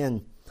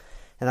 12:10.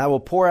 And I will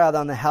pour out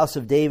on the house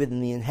of David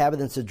and the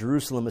inhabitants of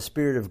Jerusalem a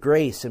spirit of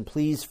grace and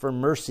pleas for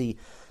mercy,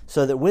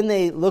 so that when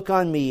they look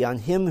on me, on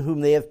him whom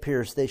they have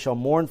pierced, they shall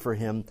mourn for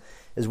him,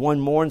 as one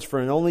mourns for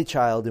an only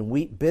child, and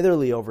weep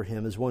bitterly over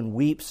him, as one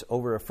weeps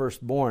over a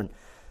firstborn.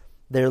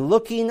 They're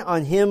looking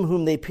on him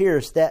whom they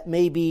pierced. That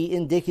may be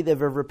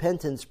indicative of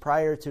repentance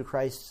prior to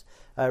Christ's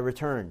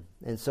return.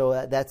 And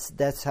so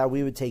that's how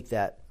we would take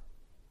that.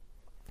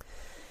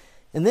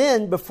 And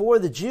then, before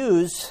the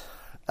Jews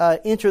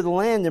enter the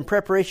land in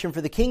preparation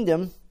for the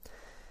kingdom,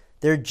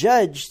 they're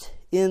judged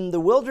in the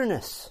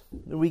wilderness.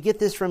 We get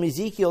this from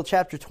Ezekiel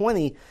chapter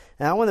 20,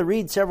 and I want to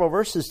read several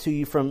verses to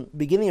you from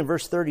beginning in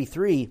verse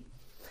 33.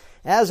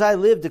 As I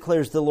live,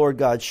 declares the Lord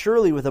God,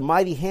 surely with a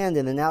mighty hand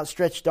and an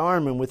outstretched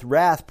arm and with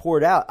wrath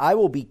poured out, I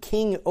will be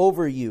king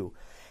over you.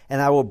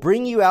 And I will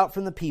bring you out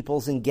from the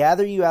peoples and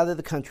gather you out of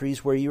the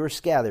countries where you are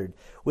scattered,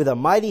 with a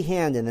mighty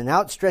hand and an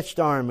outstretched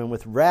arm and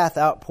with wrath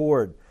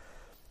outpoured.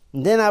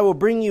 And then I will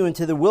bring you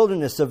into the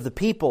wilderness of the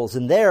peoples,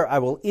 and there I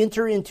will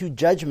enter into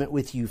judgment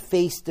with you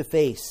face to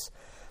face.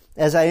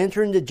 As I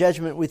entered into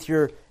judgment with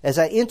your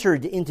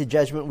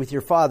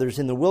fathers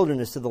in the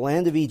wilderness of the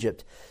land of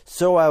Egypt,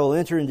 so I will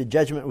enter into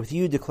judgment with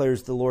you,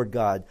 declares the Lord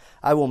God.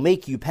 I will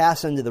make you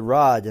pass under the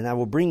rod, and I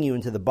will bring you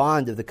into the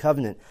bond of the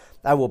covenant.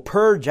 I will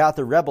purge out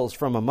the rebels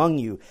from among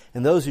you,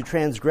 and those who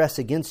transgress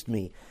against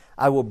me.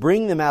 I will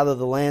bring them out of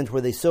the land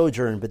where they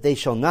sojourn, but they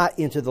shall not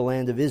enter the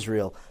land of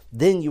Israel.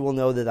 Then you will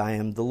know that I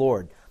am the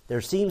Lord. There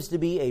seems to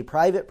be a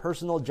private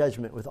personal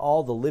judgment with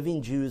all the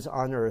living Jews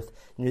on earth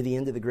near the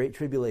end of the Great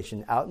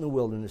Tribulation, out in the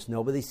wilderness.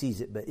 Nobody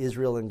sees it but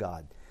Israel and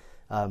God.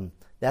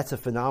 That's a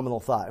phenomenal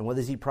thought. And what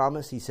does he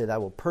promise? He said, I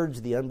will purge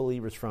the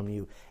unbelievers from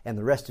you, and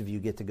the rest of you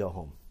get to go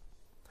home.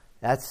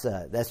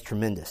 That's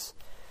tremendous.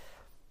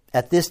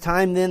 At this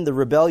time, then, the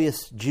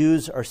rebellious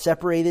Jews are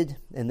separated,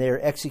 and they are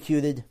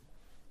executed.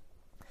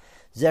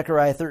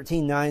 Zechariah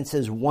 13:9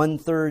 says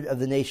 1/3 of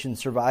the nation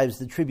survives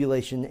the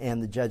tribulation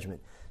and the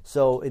judgment.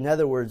 So, in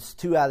other words,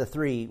 2 out of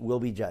 3 will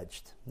be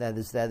judged. That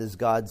is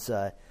God's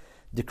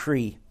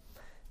decree.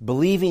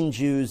 Believing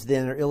Jews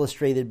then are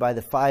illustrated by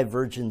the 5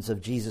 virgins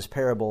of Jesus'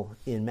 parable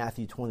in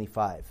Matthew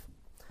 25.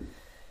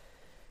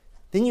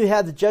 Then you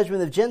have the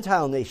judgment of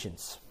Gentile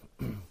nations.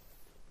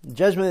 The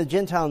judgment of the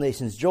Gentile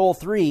nations. Joel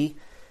 3,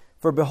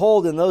 for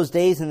behold, in those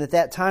days and at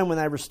that time when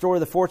I restore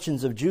the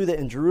fortunes of Judah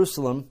and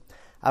Jerusalem,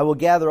 I will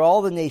gather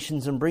all the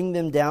nations and bring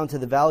them down to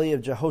the valley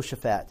of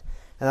Jehoshaphat.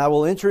 And I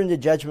will enter into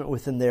judgment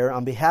with them there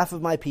on behalf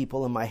of my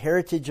people and my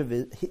heritage of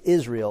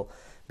Israel,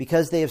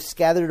 because they have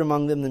scattered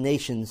among them the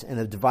nations and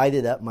have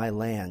divided up my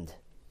land.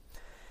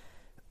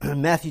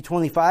 Matthew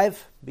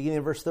 25, beginning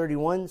of verse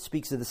 31,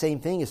 speaks of the same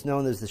thing. It's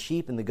known as the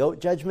sheep and the goat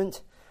judgment.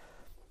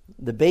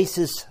 The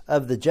basis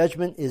of the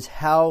judgment is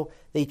how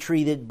they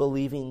treated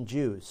believing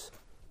Jews.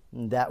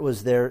 And that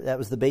was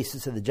the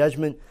basis of the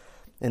judgment.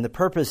 And the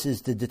purpose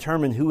is to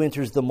determine who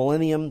enters the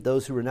millennium.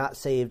 Those who are not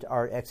saved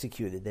are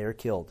executed. They are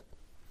killed,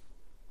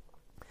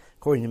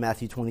 according to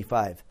Matthew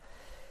 25.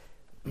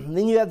 And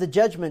then you have the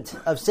judgment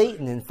of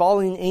Satan and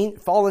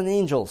fallen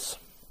angels.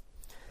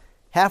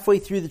 Halfway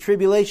through the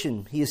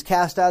tribulation, he is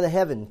cast out of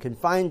heaven,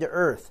 confined to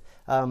earth.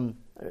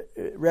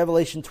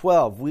 Revelation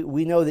 12,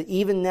 we know that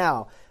even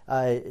now,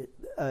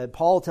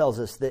 Paul tells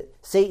us that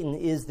Satan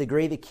is the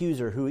great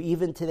accuser who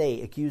even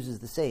today accuses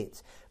the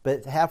saints.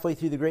 But halfway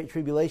through the Great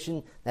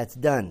Tribulation, that's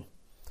done.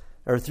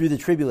 Or through the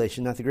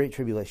tribulation, not the Great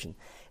Tribulation.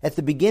 At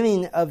the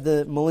beginning of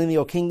the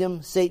millennial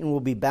kingdom, Satan will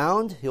be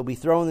bound. He'll be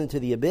thrown into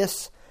the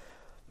abyss.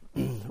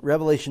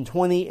 Revelation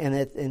 20,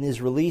 and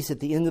his release at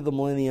the end of the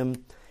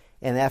millennium.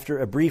 And after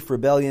a brief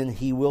rebellion,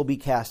 he will be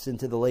cast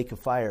into the lake of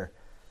fire.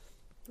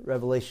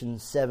 Revelation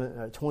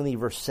 20,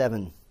 verse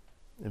 7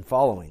 and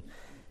following.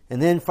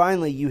 And then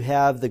finally, you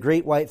have the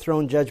great white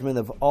throne judgment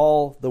of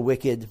all the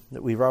wicked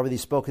that we've already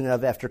spoken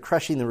of. After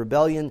crushing the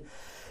rebellion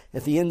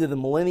at the end of the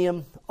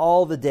millennium,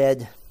 all the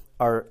dead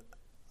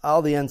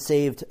all the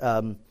unsaved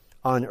on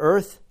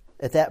earth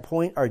at that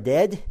point are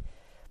dead.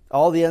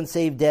 All the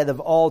unsaved dead of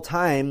all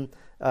time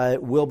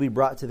will be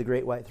brought to the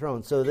great white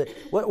throne. So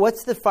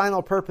what's the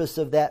final purpose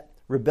of that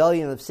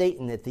rebellion of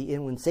Satan at the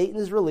end? When Satan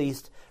is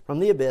released from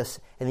the abyss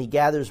and he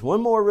gathers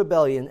one more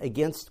rebellion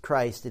against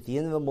Christ at the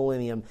end of the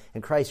millennium,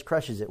 and Christ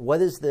crushes it,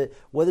 what is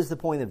the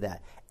point of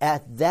that?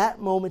 At that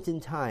moment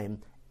in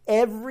time,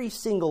 every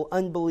single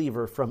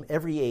unbeliever from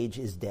every age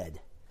is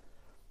dead.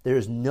 There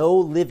is no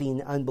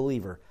living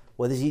unbeliever.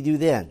 What does he do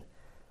then?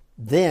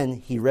 Then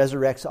he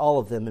resurrects all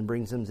of them and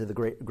brings them to the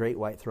great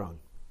white throne.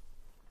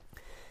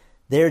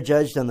 They are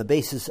judged on the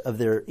basis of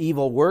their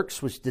evil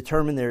works, which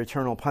determine their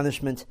eternal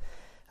punishment.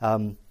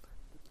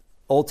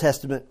 Old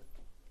Testament,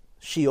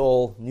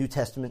 Sheol; New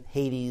Testament,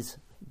 Hades,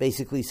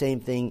 basically same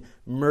thing,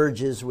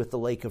 merges with the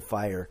lake of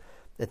fire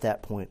at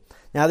that point.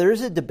 Now there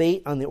is a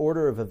debate on the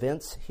order of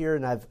events here,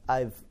 and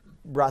I've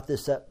brought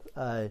this up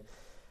to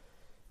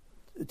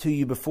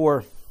you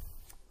before.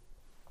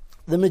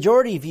 The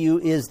majority view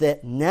is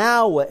that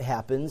now what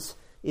happens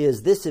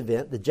is this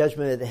event, the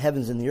judgment of the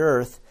heavens and the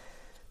earth.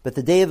 But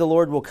the day of the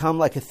Lord will come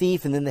like a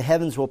thief, and then the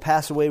heavens will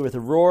pass away with a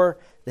roar.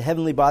 The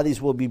heavenly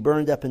bodies will be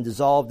burned up and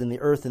dissolved, and the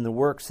earth and the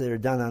works that are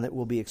done on it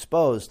will be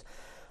exposed.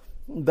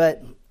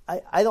 But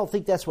I don't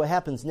think that's what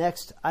happens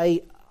next.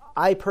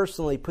 I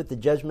personally put the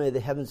judgment of the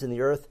heavens and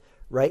the earth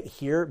right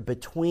here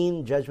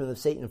between judgment of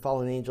Satan and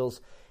fallen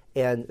angels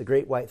and the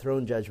great white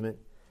throne judgment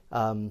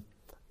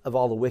of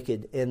all the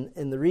wicked.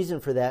 And the reason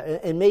for that,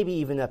 and maybe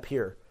even up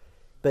here,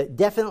 but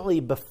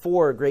definitely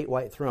before great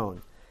white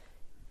throne.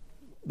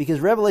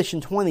 Because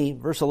Revelation 20,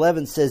 verse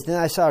 11 says, Then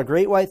I saw a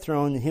great white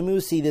throne, and him who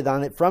was seated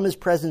on it. From his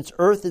presence,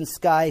 earth and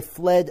sky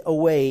fled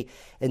away,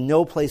 and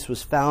no place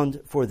was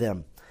found for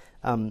them.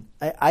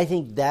 I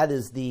think that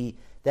is the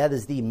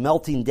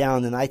melting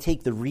down, and I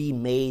take the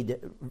remade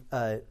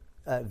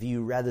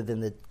view rather than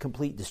the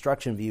complete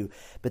destruction view.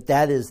 But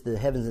that is the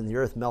heavens and the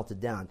earth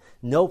melted down.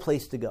 No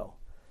place to go.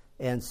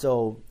 And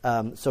so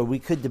we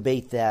could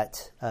debate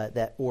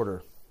that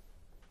order.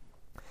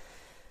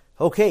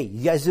 Okay,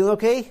 you guys doing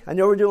okay? I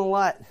know we're doing a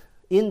lot.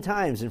 End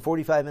times in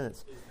 45 minutes.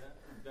 Is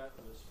that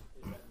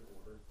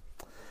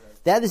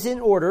That is in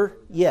order,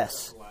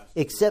 yes.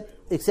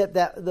 Except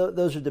that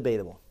those are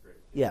debatable.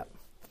 Yeah.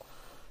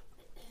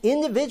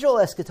 Individual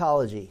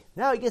eschatology.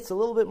 Now it gets a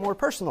little bit more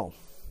personal.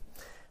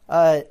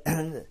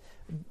 The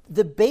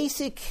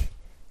basic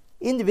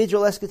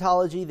individual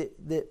eschatology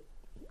that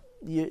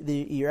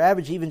your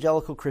average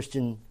evangelical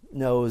Christian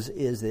knows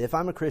is that if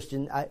I'm a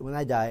Christian, when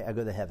I die, I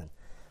go to heaven.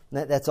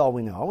 That's all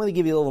we know. I want to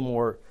give you a little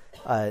more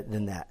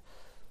than that.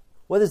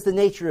 What is the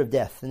nature of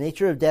death? The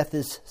nature of death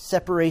is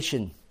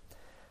separation.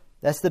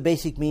 That's the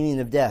basic meaning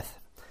of death.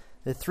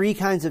 The three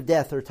kinds of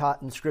death are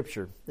taught in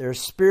Scripture. There's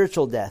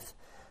spiritual death,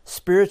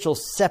 spiritual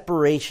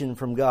separation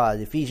from God.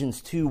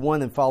 Ephesians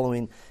 2:1 and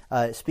following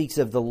speaks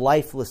of the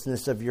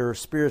lifelessness of your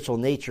spiritual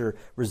nature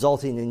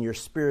resulting in your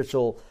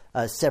spiritual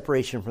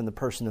separation from the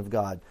person of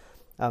God.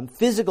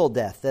 Physical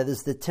death, that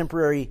is the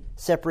temporary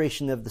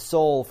separation of the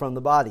soul from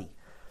the body.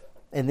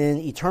 And then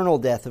eternal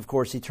death, of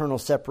course, eternal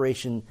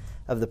separation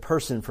of the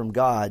person from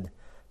God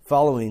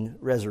following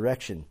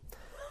resurrection.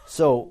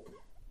 So,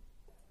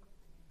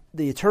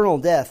 the eternal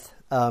death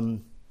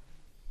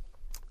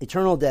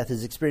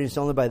is experienced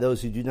only by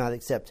those who do not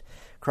accept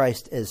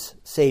Christ as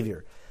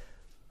Savior.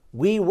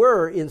 We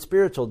were in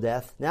spiritual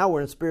death. Now we're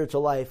in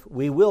spiritual life.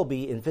 We will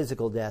be in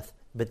physical death,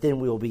 but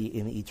then we will be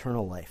in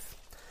eternal life.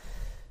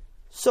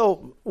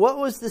 So, what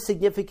was the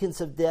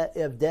significance of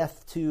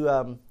death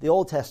to the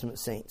Old Testament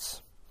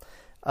saints?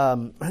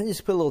 I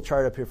just put a little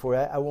chart up here for you.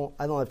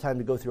 I don't have time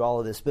to go through all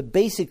of this, but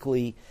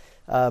basically,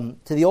 to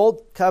the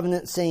Old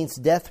Covenant saints,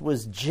 death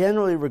was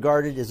generally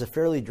regarded as a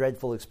fairly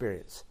dreadful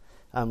experience.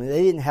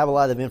 They didn't have a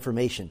lot of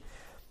information.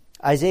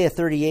 Isaiah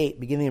 38,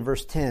 beginning in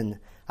verse 10,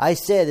 I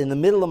said, in the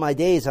middle of my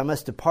days I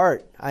must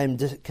depart. I am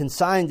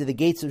consigned to the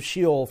gates of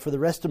Sheol for the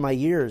rest of my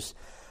years.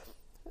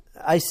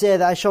 I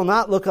said, I shall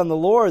not look on the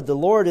Lord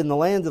in the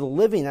land of the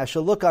living. I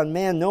shall look on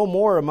man no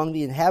more among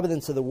the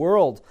inhabitants of the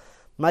world.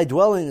 My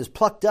dwelling is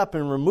plucked up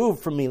and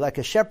removed from me like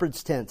a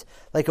shepherd's tent.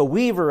 Like a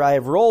weaver I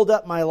have rolled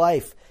up my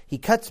life. He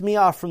cuts me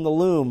off from the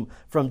loom.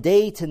 From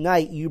day to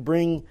night you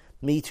bring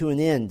me to an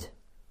end.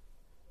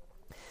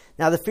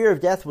 Now the fear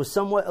of death was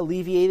somewhat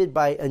alleviated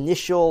by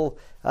initial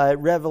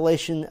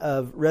revelation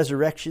of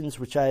resurrections,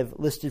 which I've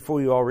listed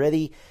for you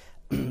already.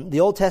 The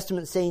Old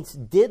Testament saints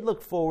did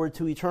look forward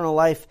to eternal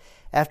life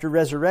after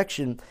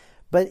resurrection,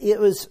 but it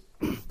was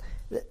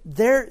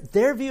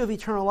their view of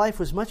eternal life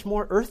was much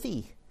more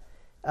earthy.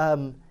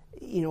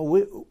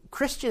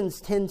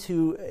 Christians tend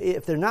to,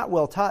 if they're not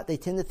well taught, they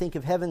tend to think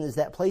of heaven as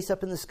that place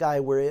up in the sky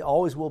where it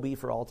always will be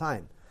for all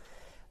time.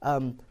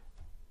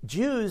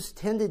 Jews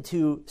tended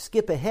to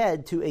skip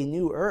ahead to a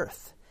new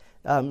earth.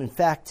 In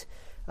fact,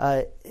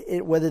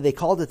 whether they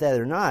called it that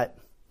or not,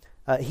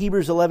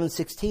 Hebrews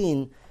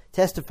 11:16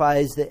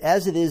 testifies that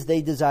as it is,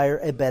 they desire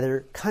a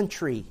better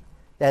country.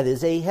 That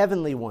is a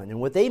heavenly one.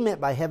 And what they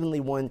meant by heavenly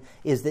one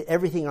is that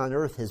everything on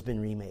earth has been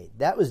remade.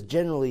 That was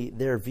generally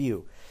their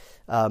view.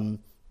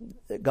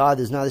 God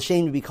is not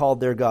ashamed to be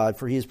called their God,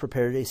 for he has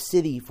prepared a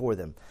city for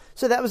them.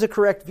 So that was a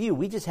correct view.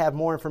 We just have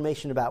more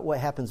information about what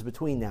happens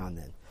between now and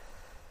then.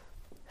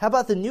 How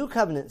about the New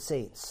Covenant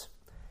saints?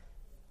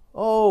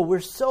 Oh, we're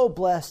so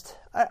blessed.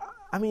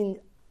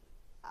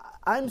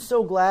 I'm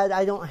so glad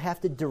I don't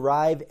have to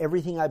derive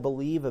everything I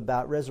believe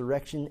about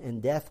resurrection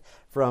and death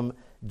from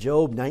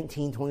Job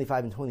 19,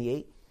 25, and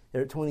 28,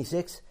 or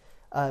 26.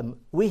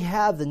 We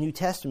have the New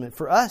Testament.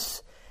 For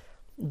us,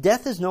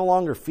 death is no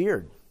longer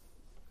feared.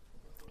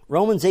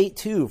 Romans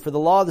 8:2, for the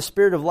law of the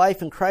Spirit of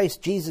life in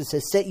Christ Jesus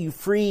has set you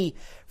free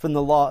from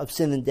the law of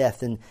sin and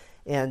death.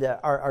 And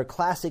our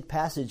classic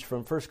passage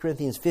from 1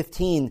 Corinthians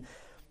 15,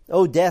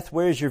 oh death,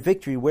 where is your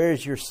victory? Where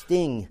is your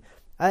sting?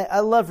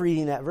 I love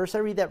reading that verse. I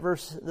read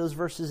those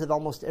verses at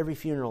almost every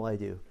funeral I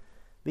do,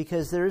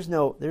 because there is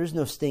no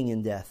sting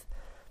in death.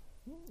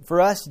 For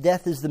us,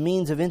 death is the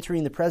means of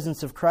entering the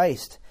presence of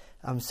Christ.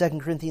 2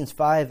 Corinthians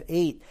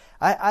 5:8.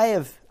 I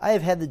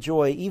have had the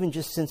joy, even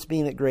just since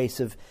being at Grace,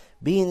 of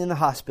being in the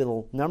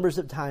hospital numbers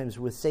of times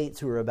with saints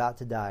who are about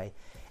to die.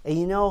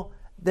 And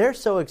they're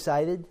so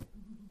excited.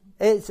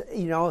 It's,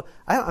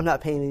 I'm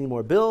not paying any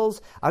more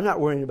bills. I'm not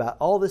worrying about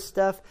all this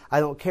stuff. I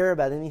don't care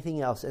about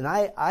anything else. And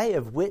I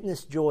have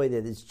witnessed joy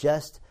that is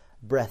just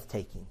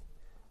breathtaking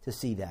to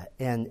see that.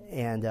 And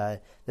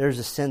there's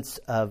a sense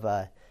of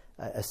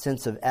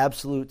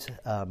absolute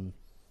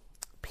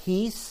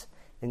peace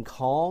and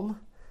calm.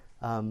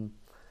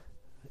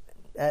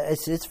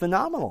 It's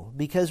phenomenal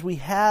because we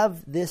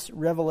have this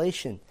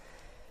revelation.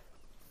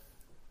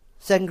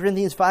 2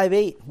 Corinthians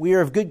 5:8, we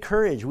are of good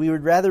courage. We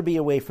would rather be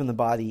away from the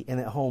body and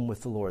at home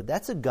with the Lord.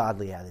 That's a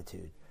godly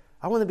attitude.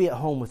 I want to be at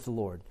home with the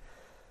Lord.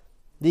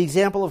 The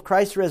example of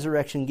Christ's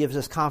resurrection gives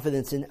us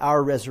confidence in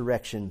our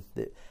resurrection.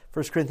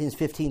 1 Corinthians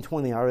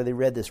 15:20, I already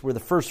read this. We're the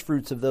first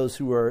fruits of those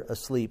who are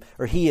asleep,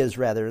 or he is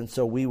rather, and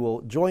so we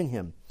will join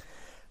him.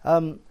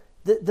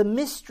 The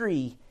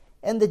mystery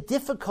and the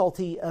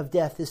difficulty of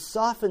death is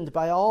softened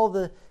by all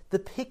the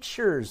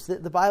pictures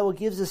that the Bible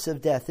gives us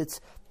of death.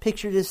 It's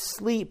pictured as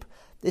sleep.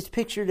 It's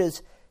pictured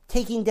as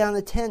taking down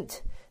a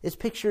tent. It's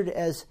pictured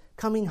as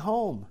coming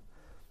home.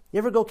 You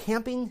ever go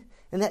camping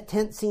And that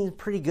tent seems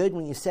pretty good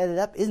when you set it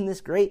up. Isn't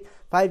this great?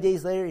 5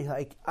 days later, you're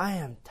like, I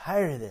am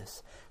tired of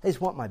this. I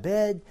just want my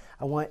bed.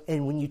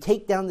 And when you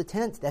take down the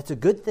tent, that's a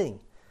good thing,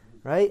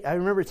 right? I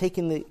remember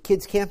taking the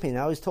kids camping.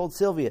 I always told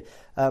Sylvia,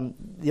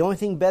 the only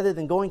thing better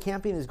than going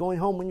camping is going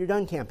home when you're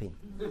done camping.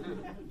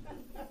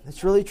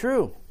 That's really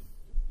true.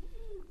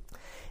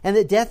 And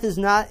that death is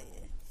not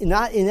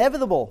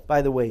inevitable,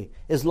 by the way.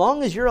 As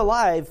long as you're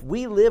alive,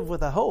 we live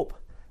with a hope.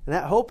 And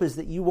that hope is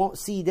that you won't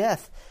see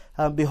death.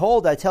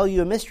 Behold, I tell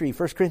you a mystery.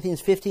 1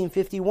 Corinthians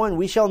 15:51.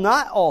 We shall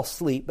not all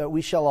sleep, but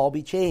we shall all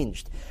be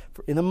changed.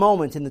 For in a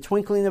moment, in the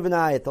twinkling of an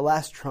eye, at the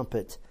last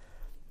trumpet.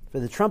 For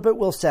the trumpet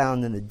will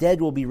sound, and the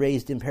dead will be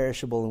raised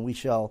imperishable, and we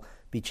shall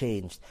be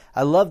changed.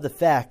 I love the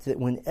fact that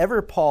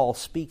whenever Paul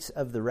speaks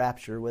of the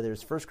rapture, whether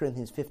it's 1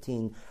 Corinthians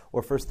 15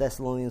 or 1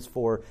 Thessalonians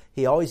 4,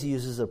 he always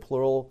uses a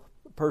plural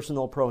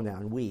personal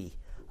pronoun, we.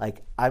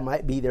 Like, I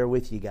might be there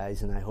with you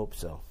guys, and I hope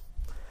so.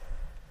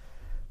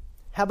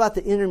 How about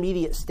the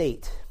intermediate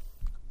state?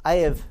 I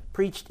have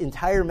preached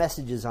entire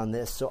messages on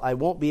this, so I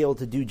won't be able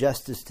to do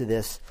justice to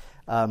this.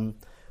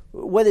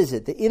 What is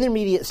it? The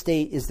intermediate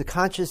state is the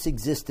conscious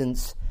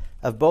existence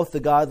of both the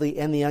godly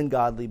and the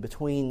ungodly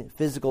between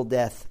physical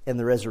death and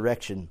the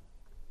resurrection.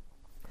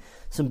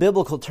 Some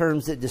biblical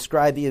terms that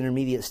describe the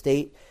intermediate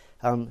state.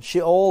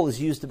 Sheol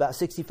is used about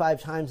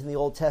 65 times in the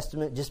Old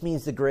Testament. It just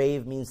means the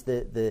grave, means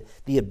the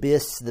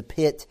abyss, the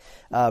pit.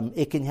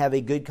 It can have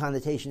a good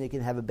connotation. It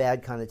can have a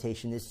bad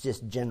connotation. It's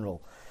just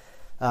general.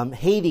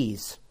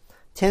 Hades,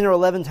 10 or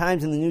 11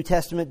 times in the New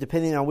Testament,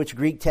 depending on which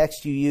Greek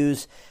text you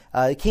use.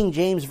 The King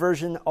James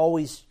Version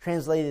always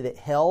translated it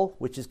hell,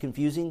 which is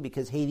confusing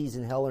because Hades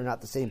and hell are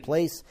not the same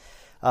place.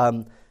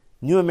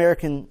 New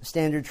American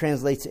Standard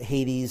translates it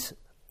Hades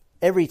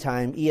every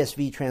time.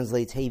 ESV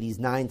translates Hades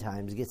 9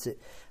 times, gets it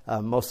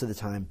most of the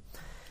time.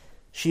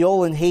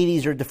 Sheol and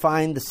Hades are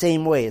defined the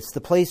same way. It's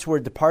the place where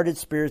departed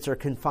spirits are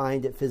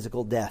confined at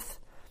physical death.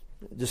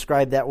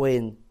 Described that way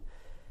in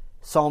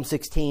Psalm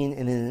 16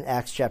 and in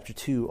Acts chapter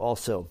 2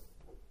 also.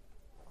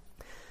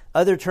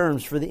 Other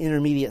terms for the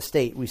intermediate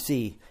state we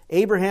see.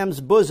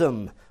 Abraham's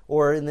bosom,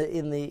 or in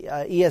the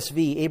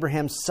ESV,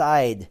 Abraham's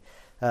side,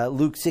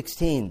 Luke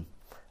 16.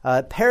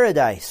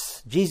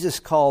 Paradise, Jesus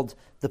called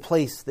the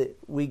place that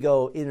we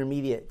go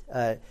intermediate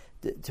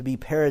to be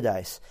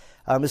paradise.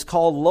 It's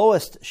called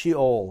lowest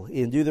Sheol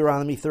in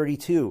Deuteronomy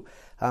 32.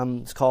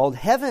 It's called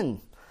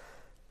heaven.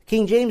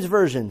 King James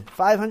Version,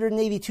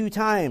 582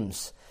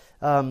 times.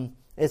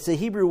 It's a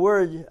Hebrew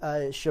word,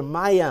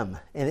 shemayim,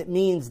 and it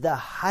means the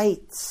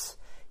heights.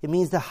 It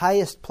means the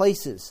highest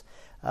places.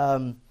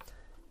 The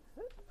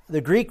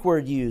Greek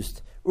word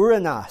used,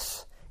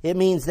 uranos, it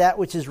means that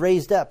which is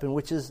raised up and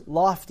which is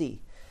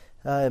lofty.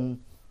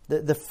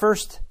 The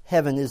first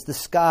heaven is the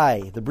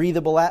sky, the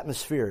breathable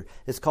atmosphere.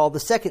 It's called the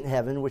second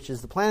heaven, which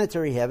is the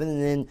planetary heaven,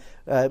 and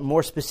then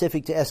more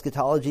specific to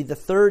eschatology, the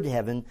third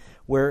heaven,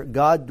 where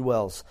God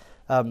dwells.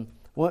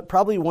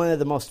 Probably one of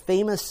the most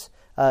famous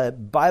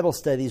Bible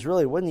studies,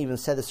 really, it wasn't even a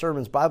set of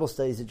sermons, Bible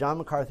studies that John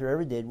MacArthur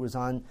ever did was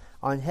on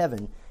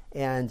heaven.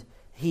 And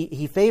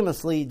he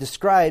famously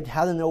described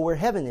how to know where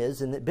heaven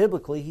is, and that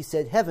biblically he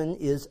said heaven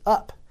is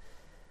up.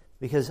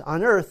 Because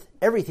on earth,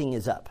 everything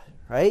is up,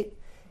 right?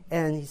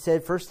 And he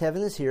said first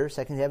heaven is here,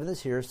 second heaven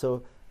is here,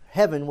 so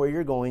heaven where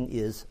you're going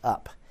is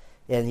up.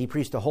 And he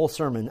preached a whole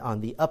sermon on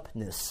the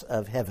upness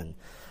of heaven.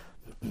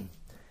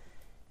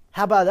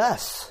 How about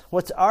us?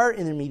 What's our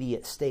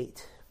intermediate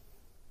state?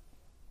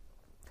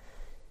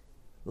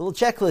 Little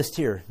checklist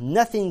here.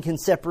 Nothing can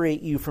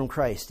separate you from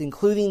Christ,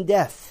 including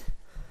death.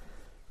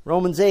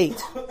 Romans 8.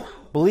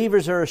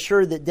 Believers are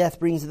assured that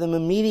death brings them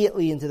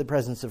immediately into the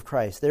presence of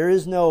Christ. There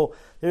is no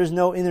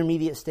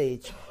intermediate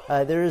stage.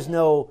 There is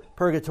no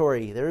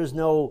purgatory. There is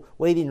no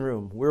waiting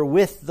room. We're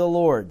with the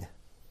Lord.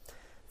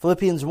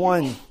 Philippians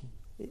 1.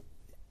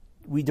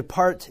 We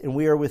depart and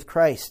we are with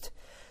Christ.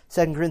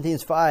 2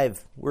 Corinthians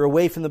 5. We're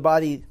away from the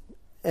body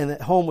and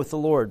at home with the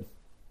Lord.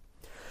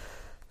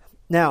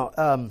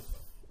 Now,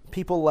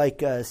 people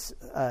like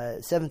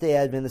Seventh-day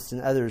Adventists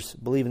and others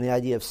believe in the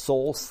idea of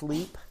soul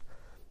sleep.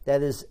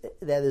 That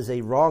is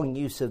a wrong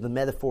use of the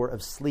metaphor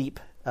of sleep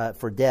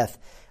for death.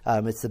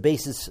 It's the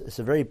basis. It's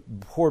a very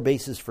poor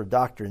basis for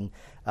doctrine.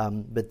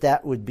 But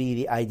that would be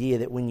the idea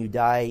that when you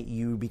die,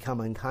 you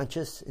become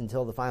unconscious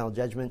until the final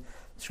judgment.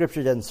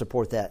 Scripture doesn't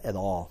support that at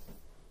all.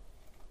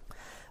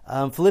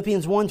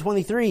 Philippians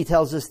 1:23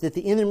 tells us that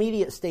the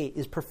intermediate state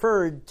is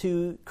preferred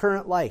to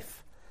current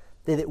life,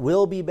 that it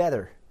will be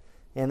better.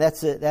 And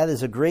that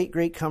is a great,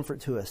 great comfort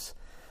to us.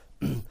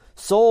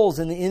 Souls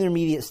in the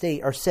intermediate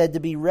state are said to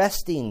be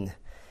resting.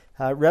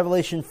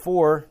 Revelation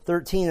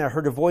 4:13, I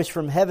heard a voice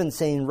from heaven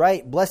saying,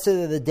 "Write, blessed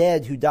are the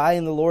dead who die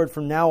in the Lord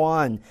from now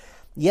on.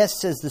 Yes,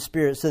 says the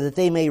Spirit, so that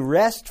they may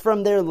rest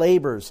from their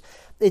labors."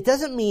 It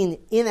doesn't mean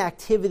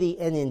inactivity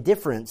and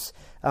indifference.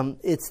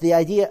 It's the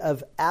idea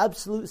of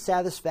absolute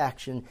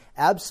satisfaction,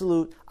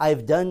 absolute,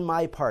 I've done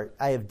my part.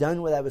 I have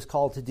done what I was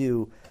called to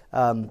do.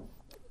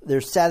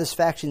 There's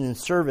satisfaction in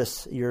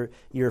service.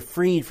 You're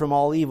freed from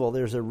all evil.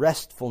 There's a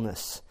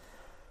restfulness.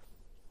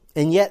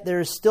 And yet there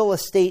is still a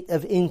state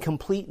of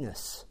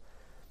incompleteness.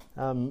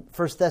 1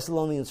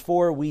 Thessalonians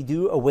 4, we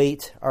do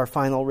await our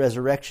final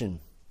resurrection.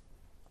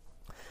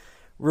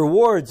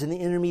 Rewards in the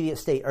intermediate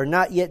state are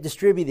not yet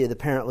distributed,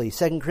 apparently.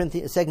 2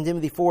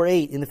 Timothy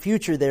 4:8, in the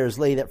future there is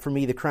laid up for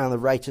me the crown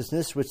of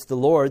righteousness, which the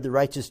Lord, the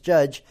righteous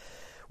judge,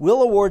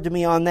 will award to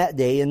me on that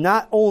day, and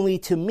not only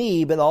to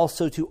me, but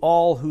also to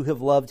all who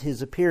have loved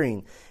his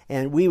appearing.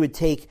 And we would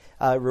take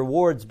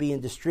rewards being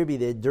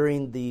distributed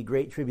during the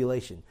Great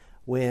Tribulation.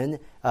 When,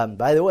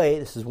 by the way,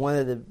 this is one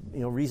of the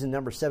reason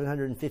number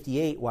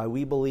 758 why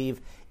we believe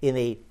in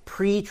a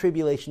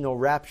pre-tribulational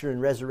rapture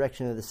and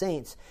resurrection of the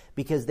saints,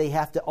 because they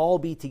have to all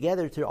be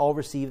together to all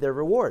receive their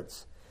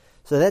rewards.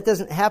 So that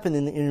doesn't happen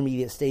in the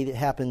intermediate state. It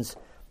happens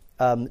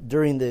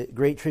during the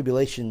Great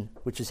Tribulation,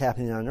 which is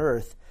happening on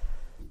earth.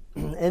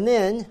 And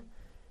then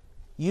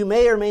you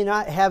may or may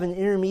not have an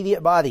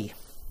intermediate body.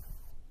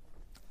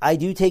 I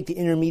do take the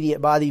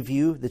intermediate body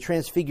view. The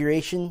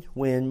transfiguration,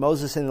 when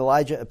Moses and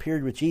Elijah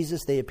appeared with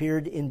Jesus, they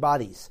appeared in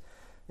bodies.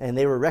 And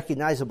they were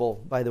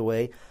recognizable, by the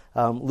way.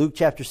 Luke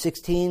chapter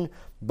 16,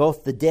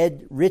 both the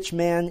dead rich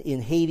man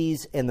in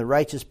Hades and the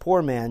righteous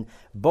poor man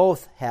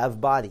both have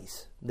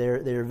bodies.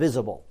 They're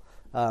visible.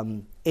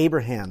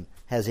 Abraham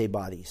has a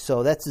body.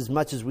 So that's as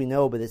much as we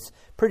know, but it's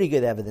pretty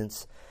good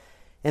evidence.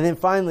 And then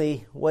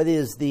finally, what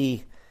is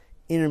the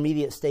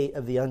intermediate state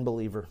of the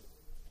unbeliever?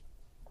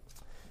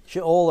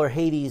 Sheol or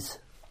Hades,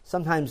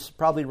 sometimes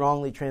probably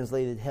wrongly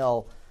translated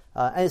hell.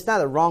 And it's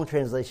not a wrong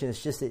translation,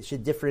 it's just that it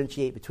should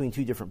differentiate between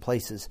two different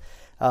places.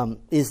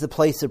 Is the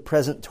place of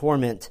present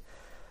torment.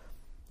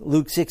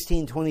 Luke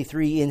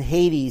 16:23, in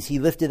Hades he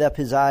lifted up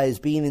his eyes,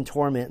 being in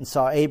torment, and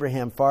saw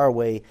Abraham far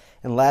away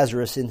and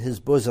Lazarus in his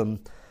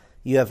bosom.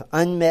 You have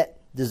unmet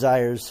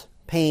desires,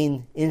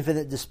 pain,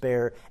 infinite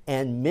despair,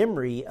 and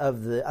memory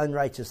of the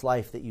unrighteous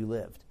life that you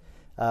lived.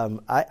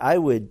 I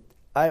would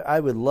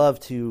love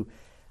to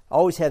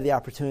always have the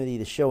opportunity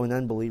to show an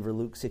unbeliever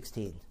Luke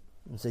 16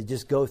 and say,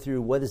 just go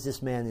through, what is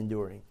this man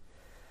enduring?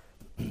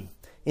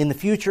 In the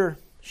future,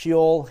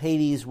 Sheol,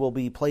 Hades, will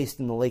be placed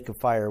in the lake of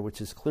fire, which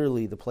is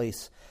clearly the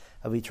place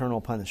of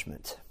eternal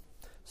punishment.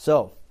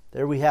 So,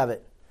 there we have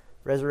it.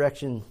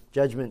 Resurrection,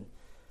 judgment,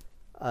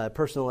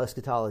 personal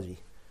eschatology.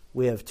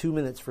 We have 2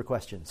 minutes for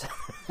questions.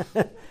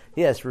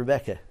 Yes,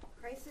 Rebecca.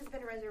 Christ has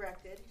been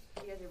resurrected.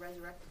 He has a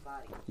resurrected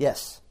body.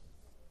 Yes.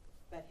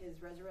 But his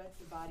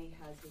resurrected body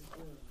has his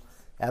wounds.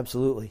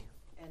 Absolutely.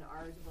 And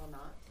ours will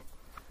not?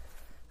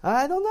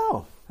 I don't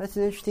know. That's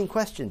an interesting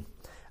question.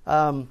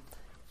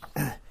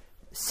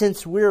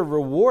 Since we're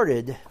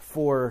rewarded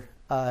for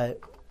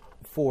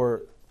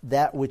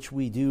that which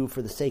we do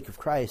for the sake of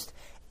Christ,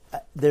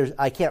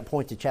 I can't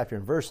point to chapter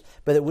and verse,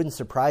 but it wouldn't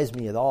surprise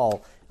me at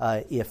all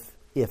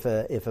if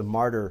a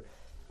martyr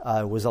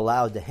was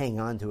allowed to hang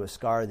on to a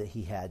scar that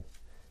he had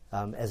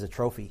as a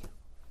trophy.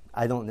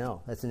 I don't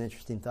know. That's an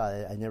interesting thought.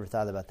 I never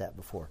thought about that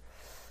before.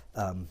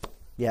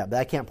 Yeah, but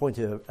I can't point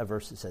to a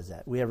verse that says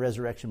that. We have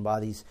resurrection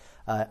bodies.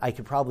 I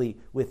could probably,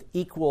 with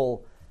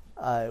equal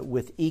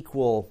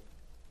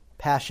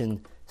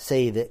passion,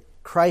 say that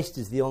Christ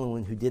is the only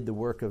one who did the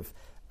work of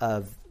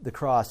the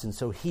cross, and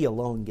so he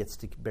alone gets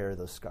to bear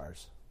those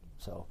scars.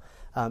 So,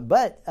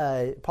 but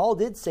Paul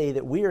did say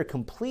that we are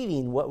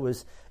completing what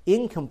was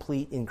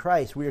incomplete in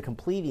Christ. We are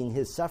completing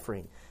his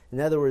suffering. In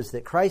other words,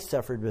 that Christ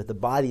suffered, but the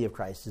body of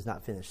Christ is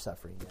not finished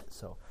suffering yet.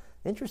 So,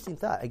 interesting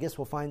thought. I guess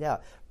we'll find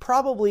out.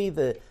 Probably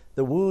the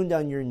wound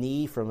on your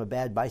knee from a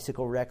bad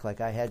bicycle wreck like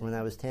I had when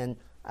I was 10,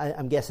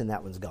 I'm guessing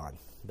that one's gone.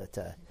 But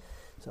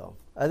so,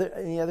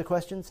 any other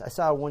questions? I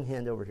saw one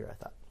hand over here, I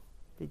thought.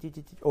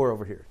 Or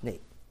over here.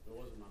 Nate. It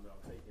wasn't mine, but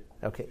I'll take it.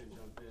 Okay.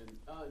 Jump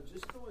in.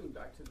 Just going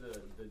back to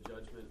the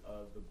judgment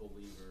of the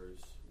believers,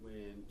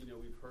 when,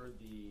 we've heard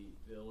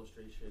the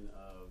illustration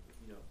of,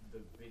 the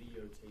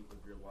videotape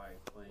of your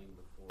life playing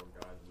before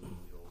God and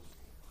angels.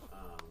 I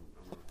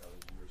don't know if that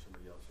was you or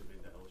somebody else who made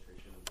that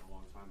illustration a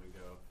long time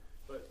ago.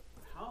 But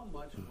how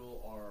much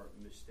will our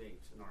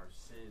mistakes and our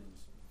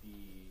sins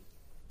be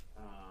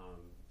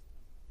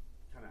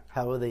kind of...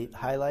 How are they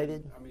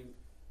highlighted? I mean,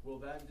 will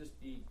that just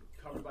be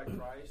covered by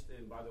Christ,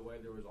 and by the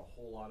way, there was a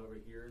whole lot over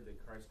here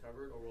that Christ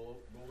covered, or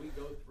will we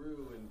go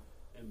through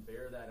and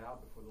bear that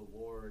out before the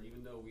Lord,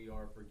 even though we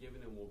are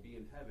forgiven and will be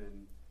in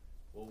heaven?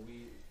 Will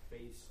we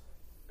face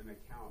an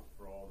account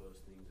for all those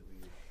things that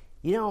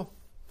we done?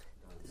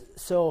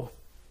 So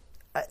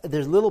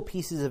there's little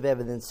pieces of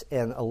evidence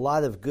and a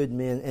lot of good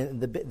men,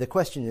 and the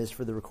question is,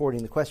 for the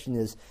recording, the question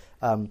is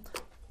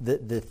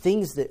the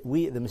things that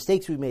the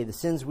mistakes we made, the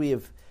sins we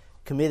have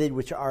committed,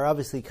 which are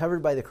obviously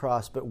covered by the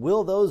cross, but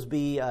will those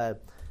be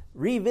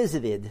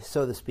revisited,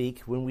 so to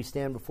speak, when we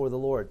stand before the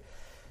Lord?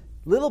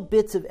 Little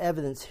bits of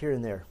evidence here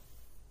and there.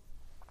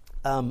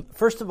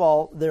 First of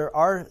all, there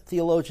are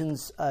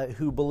theologians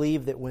who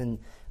believe that when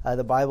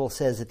the Bible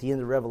says at the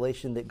end of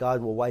Revelation that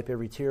God will wipe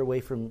every tear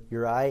away from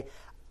your eye,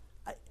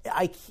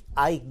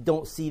 I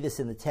don't see this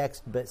in the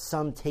text, but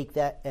some take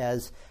that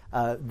as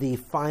the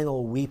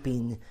final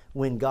weeping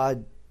when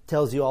God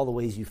tells you all the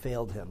ways you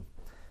failed him.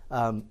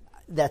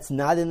 That's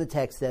not in the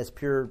text. That's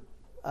pure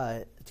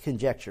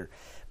conjecture.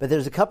 But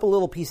there's a couple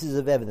little pieces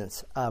of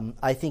evidence.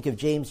 I think of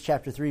James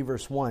chapter 3,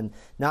 verse 1.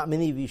 Not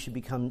many of you should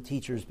become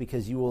teachers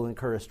because you will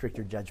incur a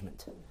stricter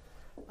judgment.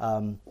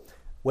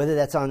 Whether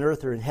that's on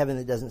earth or in heaven,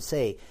 it doesn't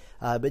say.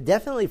 But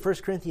definitely 1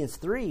 Corinthians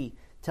 3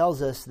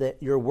 tells us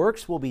that your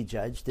works will be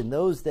judged and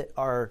those that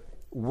are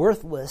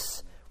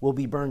worthless will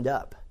be burned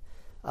up.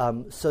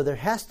 So there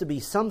has to be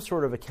some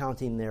sort of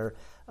accounting there.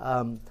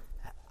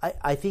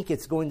 I think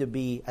it's going to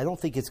be, I don't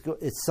think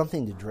it's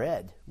something to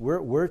dread. We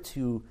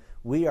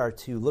are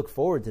to look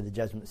forward to the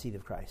judgment seat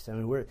of Christ. I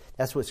mean,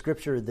 that's what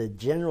Scripture, the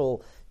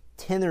general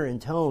tenor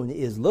and tone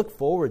is, look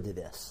forward to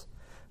this.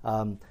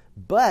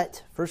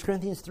 But 1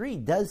 Corinthians 3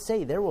 does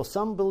say there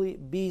will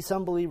be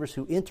some believers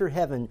who enter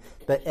heaven,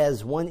 but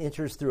as one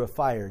enters through a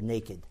fire,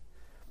 naked.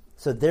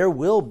 So there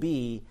will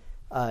be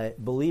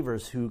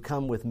believers who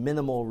come with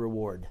minimal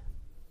reward.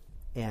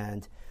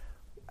 And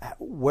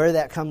where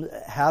that comes,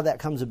 how that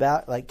comes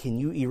about, like, can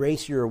you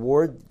erase your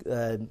reward?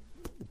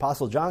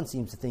 Apostle John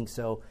seems to think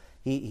so.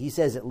 He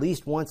says at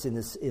least once in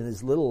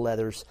his little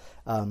letters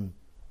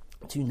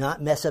to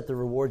not mess up the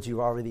rewards you've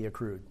already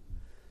accrued.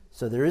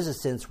 So there is a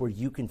sense where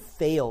you can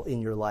fail in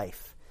your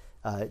life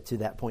to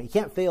that point. You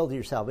can't fail to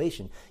your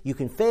salvation. You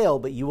can fail,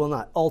 but you will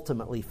not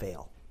ultimately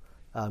fail.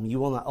 You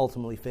will not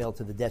ultimately fail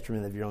to the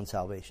detriment of your own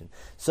salvation.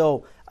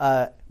 So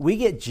we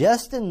get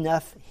just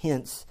enough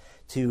hints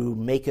to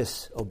make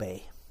us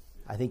obey.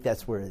 I think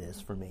that's where it is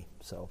for me.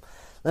 So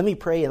let me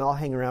pray, and I'll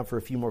hang around for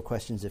a few more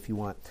questions if you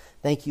want.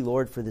 Thank you,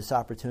 Lord, for this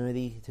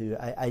opportunity.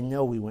 I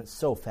know we went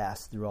so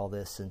fast through all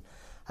this, and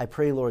I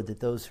pray, Lord, that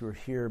those who are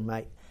here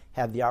might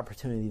have the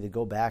opportunity to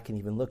go back and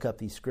even look up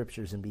these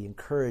scriptures and be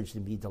encouraged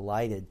and be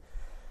delighted.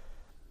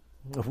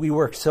 We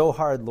work so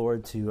hard,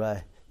 Lord,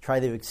 to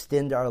try to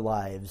extend our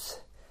lives.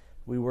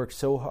 We work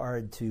so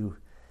hard to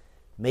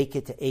make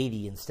it to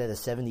 80 instead of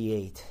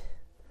 78.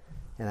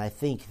 And I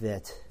think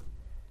that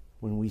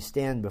when we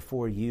stand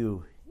before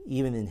you,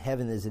 even in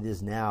heaven as it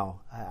is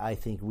now, I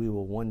think we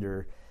will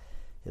wonder,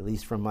 at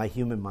least from my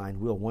human mind,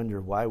 we'll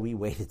wonder why we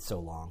waited so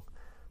long,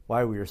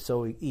 why we are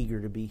so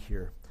eager to be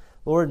here.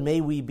 Lord,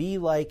 may we be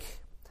like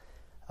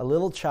a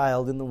little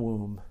child in the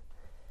womb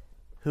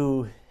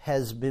who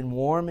has been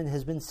warm and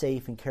has been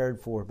safe and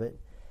cared for, but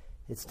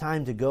it's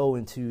time to go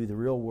into the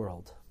real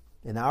world.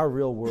 And our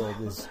real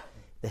world is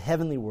the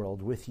heavenly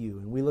world with you,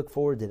 and we look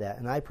forward to that.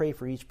 And I pray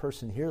for each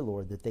person here,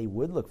 Lord, that they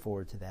would look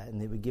forward to that,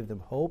 and they would give them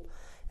hope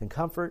and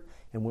comfort.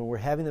 And when we're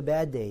having a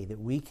bad day, that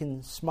we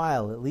can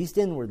smile, at least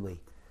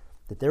inwardly,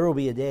 that there will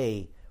be a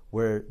day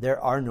where there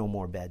are no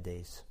more bad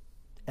days,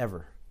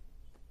 ever.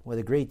 What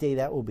a great day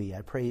that will be.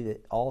 I pray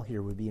that all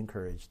here would be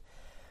encouraged.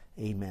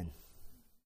 Amen.